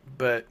about,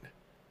 but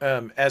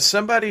as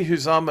somebody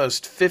who's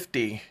almost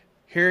 50,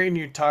 hearing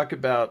you talk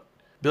about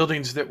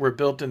buildings that were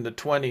built in the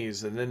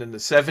 20s and then in the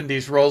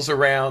 70s rolls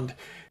around,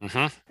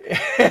 and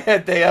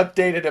they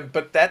updated them,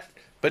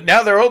 but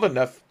now they're old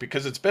enough,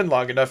 because it's been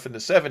long enough in the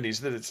 70s,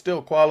 that it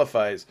still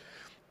qualifies.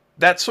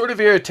 That sort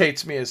of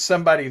irritates me as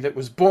somebody that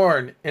was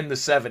born in the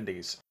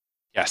 70s.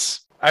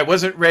 Yes. I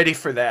wasn't ready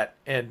for that,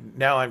 and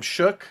now I'm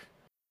shook,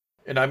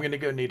 and I'm going to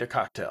go need a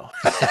cocktail.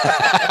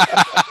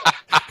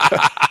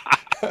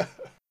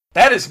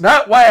 That is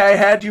not why I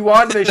had you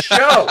on this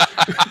show.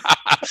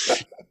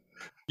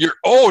 You're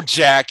old,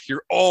 Jack.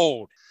 You're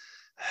old.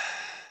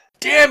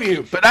 Damn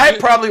you. But I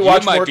probably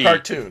watch more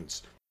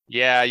cartoons.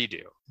 Yeah, you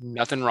do.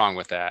 Nothing wrong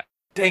with that.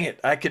 Dang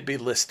it. I could be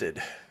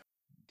listed.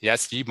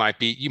 Yes, you might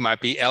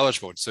be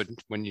eligible. So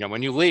when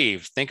you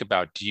leave, think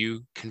about, do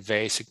you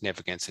convey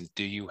significance and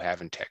do you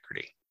have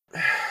integrity?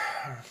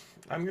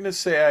 I'm going to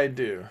say I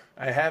do.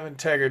 I have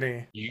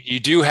integrity. You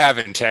do have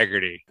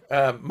integrity.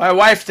 My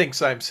wife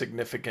thinks I'm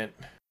significant.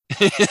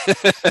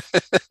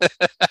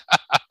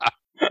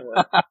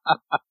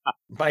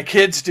 My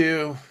kids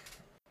do.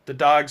 The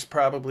dogs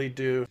probably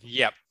do.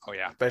 Yep. Oh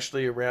yeah.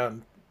 Especially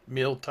around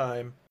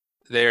mealtime.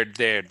 They're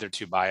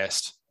too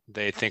biased.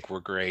 They think we're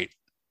great.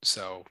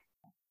 So.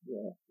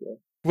 Yeah.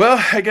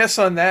 Well, I guess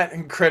on that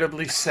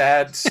incredibly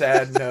sad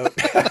note,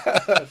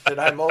 that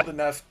I'm old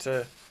enough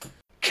to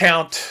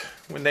count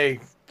when they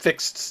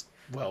fixed,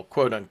 well,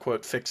 quote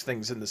unquote, fixed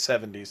things in the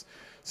 70s.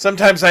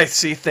 Sometimes I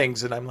see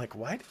things and I'm like,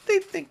 why did they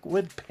think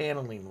wood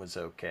paneling was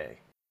okay?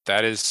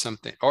 That is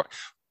something,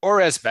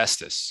 or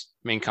asbestos.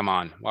 I mean, come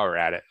on, while we're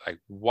at it, like,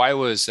 why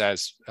was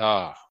that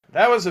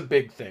was a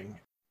big thing.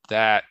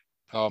 That,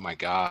 oh my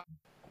God.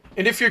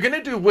 And if you're going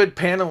to do wood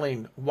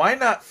paneling, why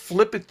not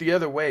flip it the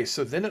other way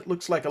so then it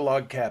looks like a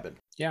log cabin?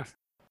 Yeah.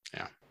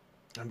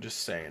 I'm just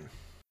saying.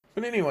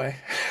 But anyway,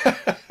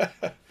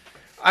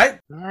 all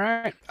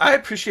right. I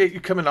appreciate you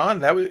coming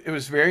on. It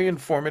was very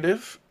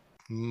informative.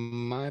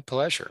 My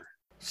pleasure.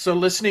 So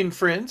listening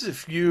friends,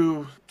 if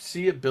you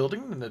see a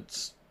building and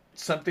it's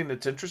something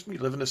that's interesting, you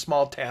live in a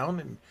small town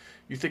and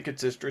you think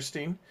it's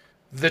interesting,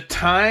 the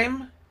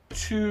time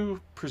to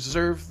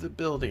preserve the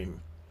building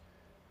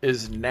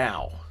is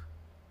now.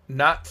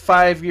 Not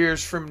 5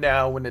 years from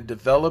now when a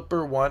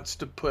developer wants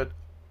to put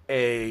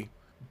a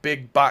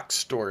big box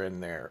store in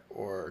there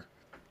or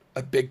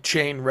a big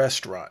chain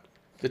restaurant.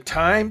 The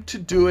time to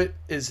do it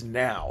is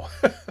now.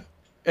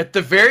 At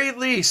the very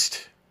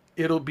least,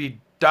 it'll be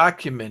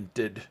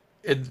documented.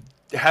 And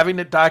having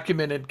it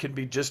documented can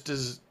be just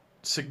as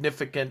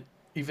significant,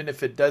 even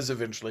if it does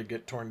eventually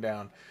get torn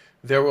down.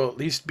 There will at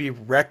least be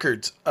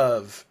records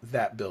of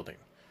that building.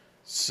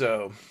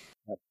 So,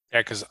 yeah,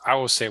 because I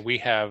will say we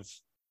have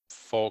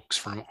folks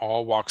from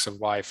all walks of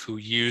life who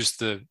use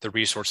the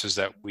resources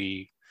that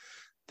we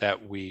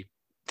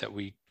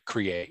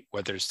create,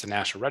 whether it's the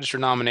National Register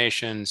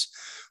nominations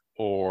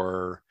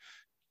or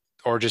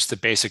just the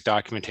basic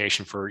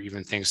documentation for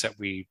even things that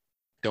we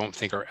don't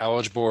think are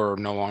eligible or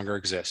no longer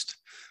exist.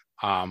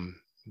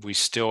 We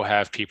still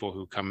have people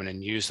who come in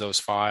and use those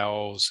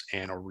files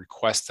or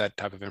request that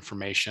type of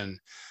information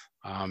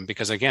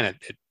because, again,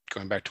 it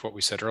going back to what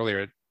we said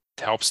earlier, it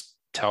helps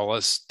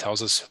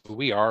tells us who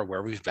we are,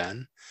 where we've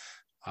been.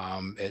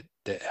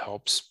 It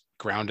helps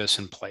ground us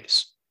in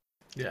place.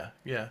 Yeah.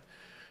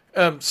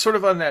 Sort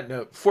of on that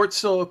note, Fort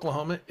Sill,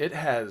 Oklahoma, it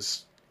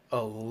has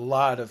a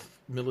lot of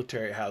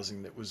military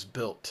housing that was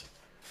built,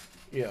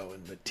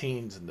 in the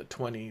teens and the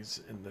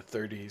 20s and the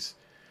 30s.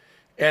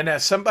 And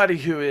as somebody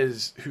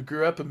who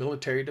grew up a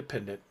military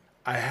dependent,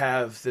 I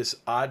have this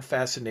odd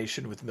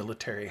fascination with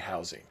military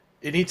housing.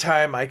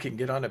 Anytime I can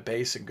get on a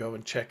base and go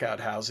and check out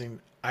housing,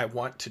 I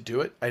want to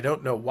do it. I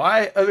don't know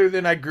why, other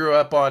than I grew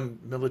up on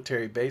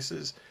military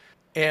bases.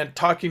 And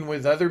talking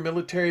with other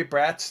military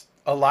brats,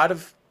 a lot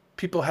of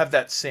people have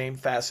that same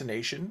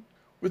fascination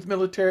with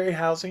military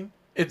housing.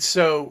 And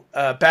so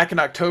back in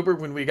October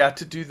when we got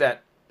to do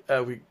that,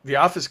 the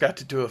office got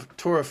to do a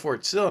tour of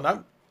Fort Sill,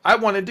 and I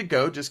wanted to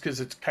go just because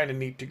it's kind of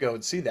neat to go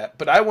and see that.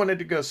 But I wanted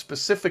to go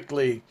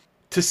specifically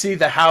to see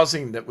the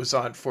housing that was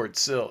on Fort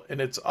Sill, and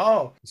it's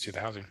all see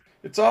the housing.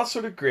 It's all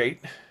sort of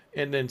great.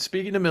 And then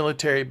speaking of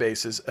military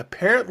bases,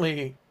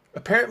 apparently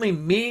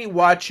me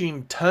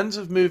watching tons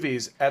of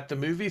movies at the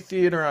movie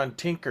theater on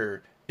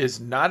Tinker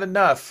is not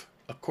enough,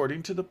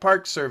 according to the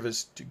Park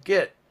Service, to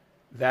get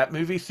that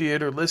movie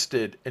theater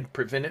listed and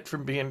prevent it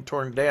from being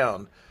torn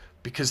down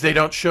because they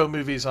don't show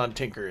movies on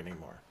Tinker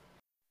anymore.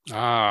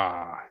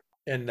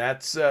 And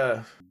that's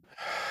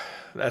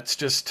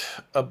just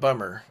a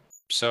bummer.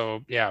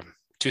 So, yeah,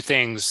 two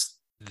things.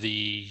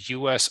 The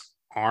U.S.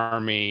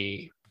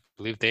 Army, I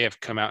believe they have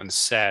come out and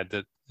said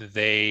that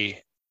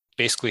they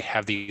basically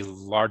have the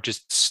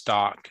largest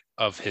stock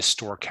of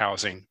historic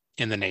housing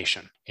in the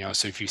nation.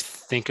 So if you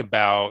think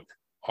about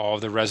all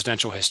the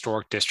residential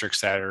historic districts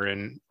that are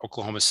in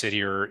Oklahoma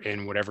City or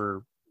in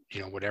whatever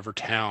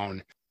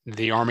town,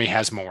 the Army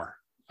has more,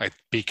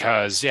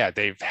 because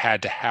they've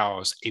had to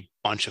house a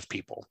bunch of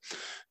people.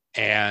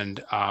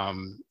 And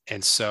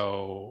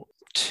so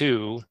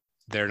two,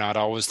 they're not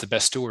always the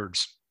best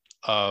stewards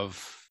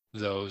of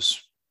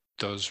those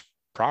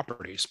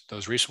properties,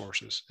 those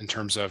resources in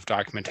terms of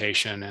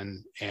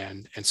documentation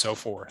and so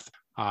forth.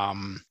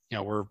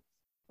 We're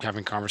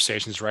having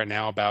conversations right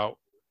now about,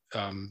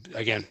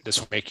 again, this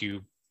will make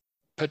you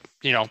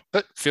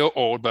feel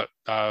old, but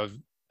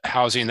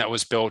housing that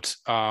was built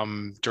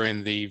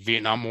during the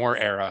Vietnam War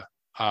era.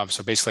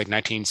 So basically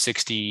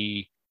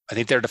 1960, I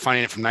think they're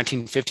defining it from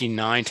 1959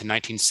 to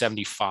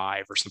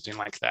 1975 or something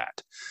like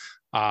that.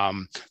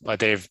 But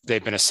they've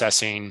been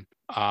assessing,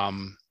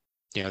 the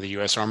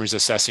U.S. Army is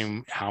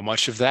assessing how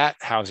much of that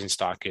housing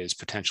stock is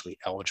potentially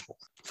eligible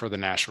for the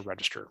National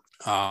Register.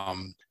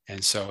 And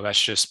so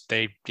that's just,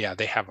 they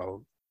have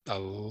a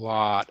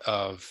lot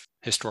of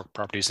historic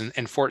properties.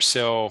 And Fort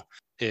Sill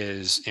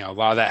is, a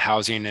lot of that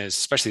housing is,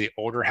 especially the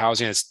older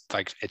housing, it's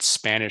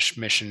Spanish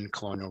Mission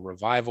Colonial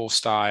Revival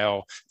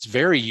style. It's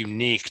very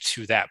unique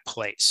to that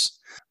place.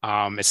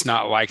 It's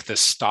not like the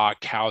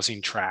stock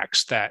housing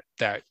tracts that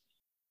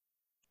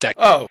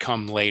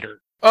come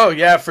later. Oh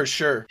yeah, for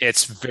sure.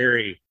 It's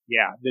very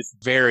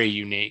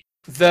unique.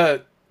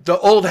 The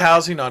old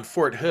housing on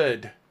Fort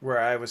Hood, where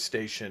I was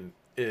stationed,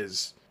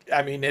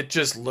 it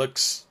just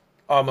looks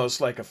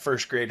almost like a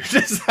first grader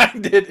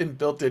designed it and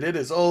built it. It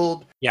is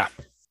old. Yeah.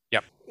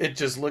 Yep. It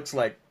just looks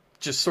like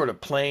just sort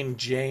of plain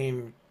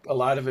Jane. A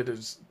lot of it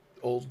is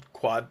old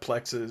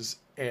quadplexes,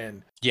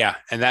 And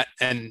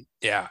and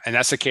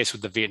that's the case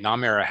with the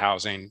Vietnam era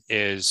housing.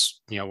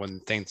 Is, one of the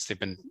things they've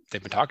been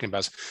talking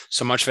about is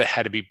so much of it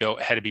had to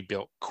be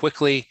built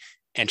quickly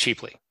and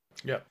cheaply.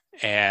 Yep.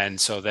 And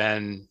so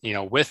then,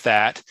 with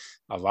that,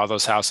 a lot of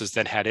those houses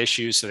then had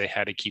issues, so they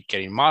had to keep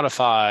getting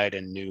modified,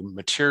 and new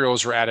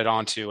materials were added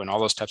onto, and all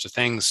those types of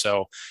things.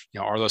 So,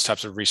 are those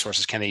types of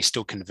resources, can they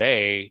still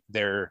convey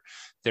their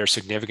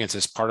significance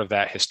as part of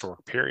that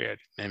historic period?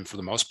 And for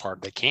the most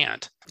part, they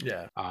can't.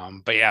 Yeah.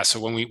 But yeah, so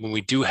when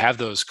we do have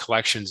those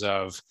collections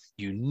of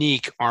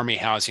unique Army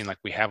housing like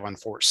we have on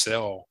Fort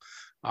Sill,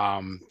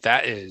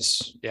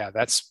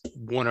 that's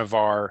one of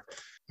our.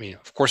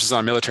 Of course, it's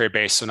on a military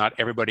base, so not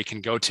everybody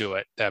can go to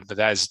it. But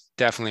that is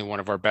definitely one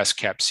of our best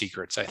kept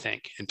secrets, I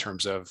think, in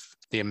terms of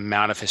the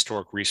amount of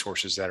historic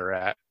resources that are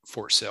at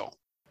Fort Sill.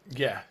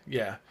 Yeah.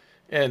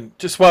 And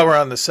just while we're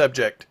on the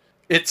subject,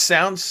 it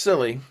sounds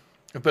silly,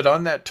 but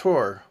on that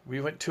tour, we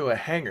went to a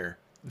hangar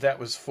that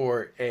was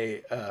for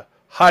a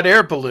hot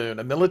air balloon,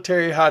 a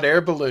military hot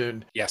air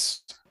balloon.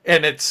 Yes.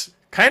 And it's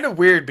kind of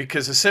weird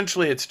because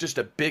essentially it's just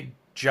a big,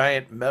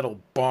 giant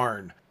metal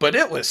barn. But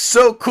it was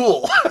so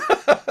cool.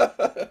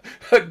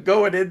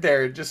 Going in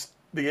there and just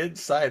the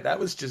inside, it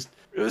was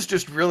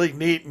just really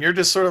neat. And you're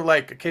just sort of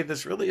like, okay,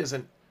 this really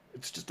isn't,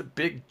 it's just a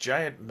big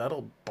giant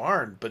metal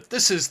barn, but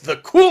this is the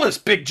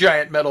coolest big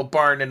giant metal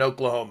barn in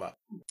Oklahoma.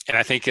 And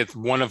I think it's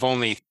one of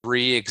only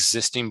 3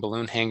 existing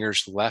balloon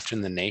hangars left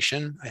in the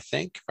nation, I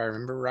think, if I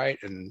remember right.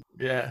 And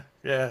yeah.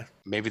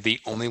 Maybe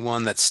the only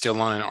one that's still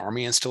on an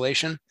Army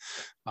installation.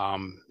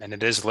 And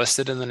it is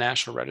listed in the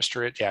National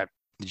Register.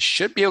 You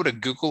should be able to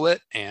Google it,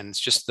 and it's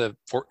just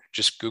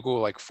just Google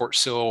like Fort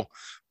Sill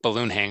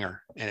balloon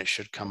hangar, and it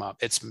should come up.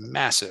 It's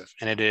massive,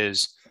 and it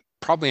is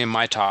probably in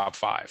my top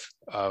 5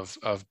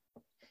 of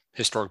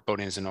historic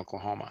buildings in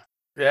Oklahoma.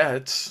 Yeah,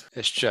 it's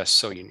just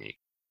so unique.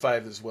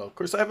 5 as well. Of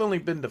course, I've only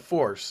been to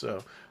 4,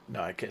 so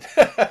no, I kid.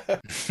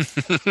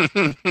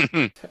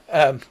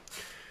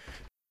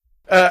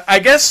 I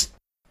guess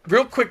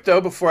real quick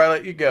though, before I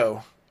let you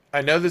go,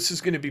 I know this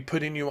is going to be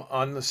putting you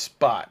on the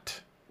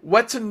spot.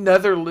 What's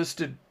another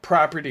listed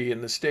property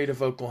in the state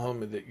of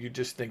Oklahoma that you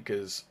just think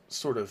is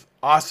sort of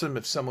awesome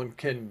if someone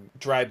can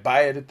drive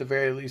by it at the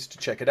very least to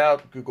check it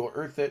out, Google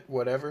Earth it,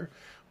 whatever?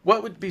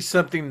 What would be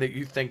something that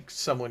you think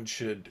someone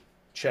should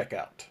check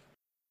out?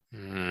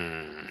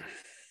 Might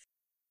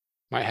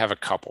have a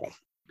couple.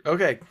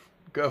 Okay,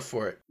 go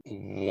for it.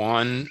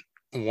 One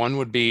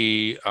would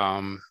be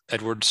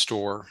Edwards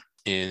Store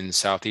in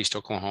southeast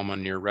Oklahoma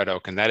near Red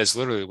Oak, and that is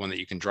literally one that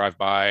you can drive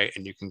by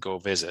and you can go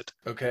visit.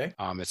 Okay.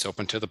 It's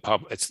open to the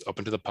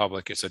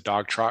public. It's a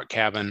dog trot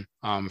cabin,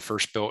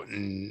 first built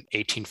in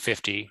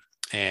 1850,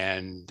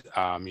 and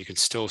you can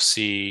still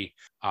see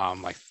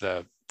like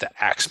the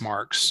axe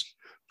marks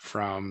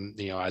from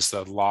as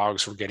the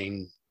logs were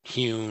getting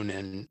hewn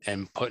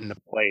and put into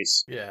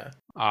place. Yeah.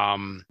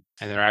 And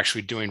they're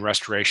actually doing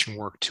restoration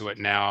work to it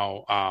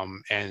now,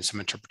 and some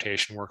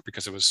interpretation work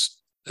because it was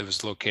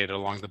located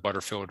along the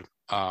Butterfield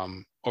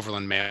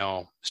Overland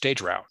Mail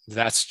stage route.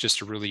 That's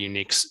just a really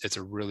unique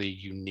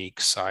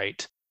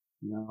site.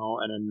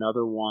 And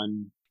another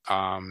one.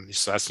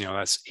 So that's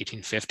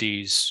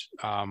 1850s.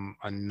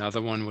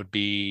 Another one would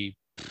be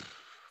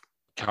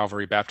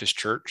Calvary Baptist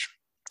Church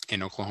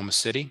in Oklahoma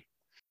City.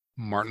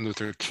 Martin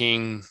Luther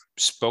King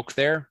spoke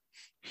there.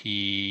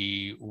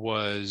 He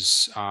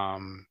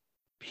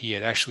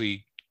had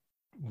actually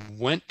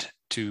went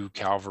to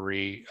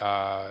Calvary.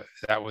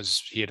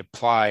 He had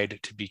applied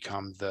to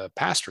become the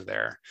pastor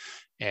there,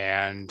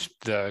 and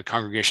the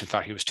congregation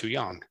thought he was too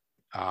young.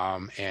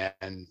 And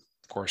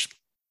of course,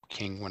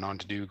 King went on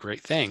to do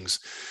great things.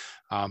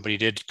 But he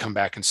did come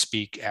back and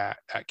speak at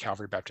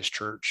Calvary Baptist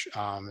Church.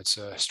 It's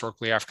a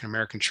historically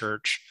African-American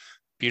church,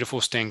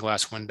 beautiful stained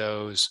glass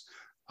windows.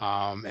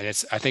 And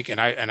I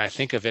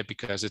think of it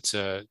because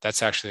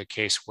that's actually a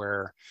case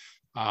where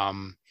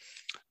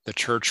the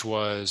church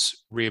was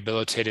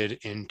rehabilitated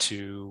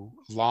into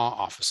law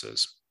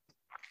offices.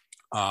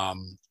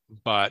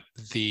 But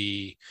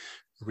the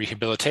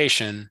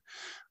rehabilitation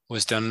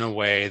was done in a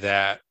way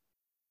that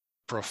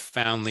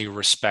profoundly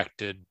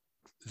respected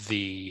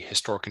the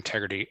historic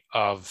integrity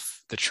of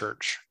the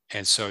church.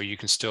 And so you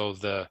can still,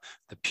 the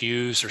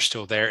pews are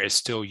still there. It's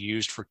still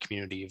used for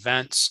community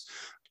events.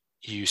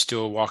 You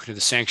still walk into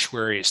the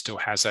sanctuary. It still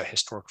has that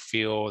historic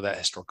feel, that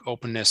historic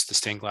openness. The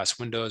stained glass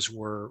windows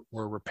were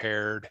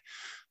repaired.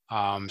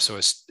 So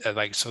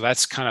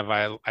that's kind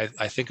of,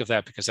 I think of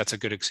that because that's a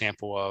good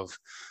example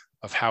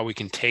of how we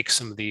can take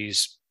some of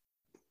these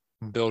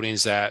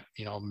buildings that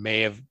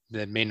may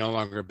no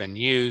longer have been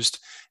used,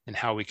 and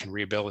how we can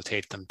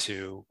rehabilitate them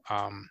to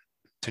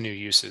new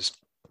uses.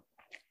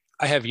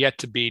 I have yet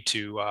to be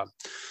to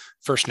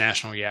First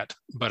National yet,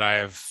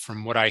 but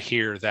from what I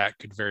hear, that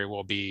could very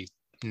well be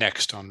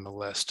next on the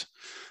list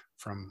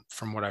from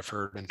what I've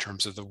heard in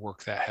terms of the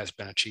work that has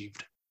been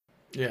achieved.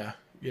 Yeah.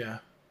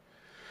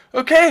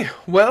 Okay,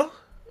 well,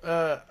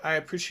 I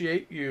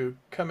appreciate you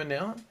coming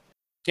down.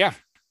 Yeah.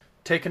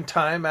 Taking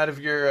time out of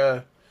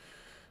your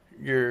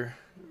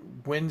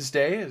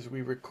Wednesday as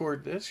we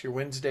record this, your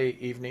Wednesday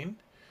evening.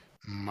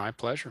 My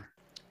pleasure.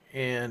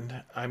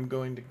 And I'm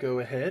going to go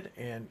ahead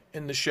and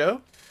end the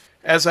show.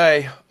 As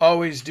I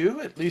always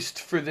do, at least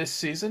for this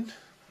season,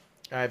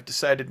 I've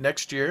decided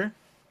next year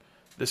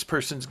this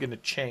person's going to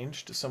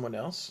change to someone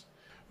else.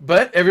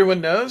 But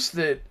everyone knows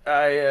that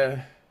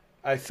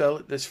I fail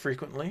at this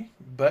frequently.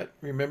 But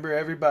remember,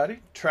 everybody,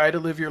 try to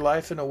live your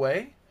life in a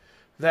way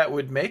that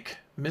would make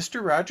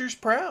Mr. Rogers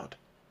proud.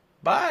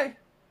 Bye.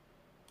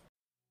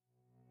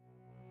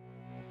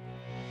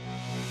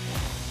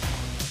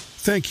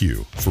 Thank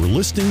you for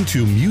listening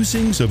to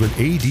Musings of an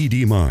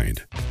ADD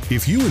Mind.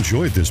 If you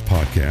enjoyed this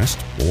podcast,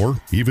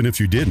 or even if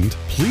you didn't,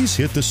 please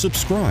hit the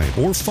subscribe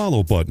or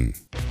follow button.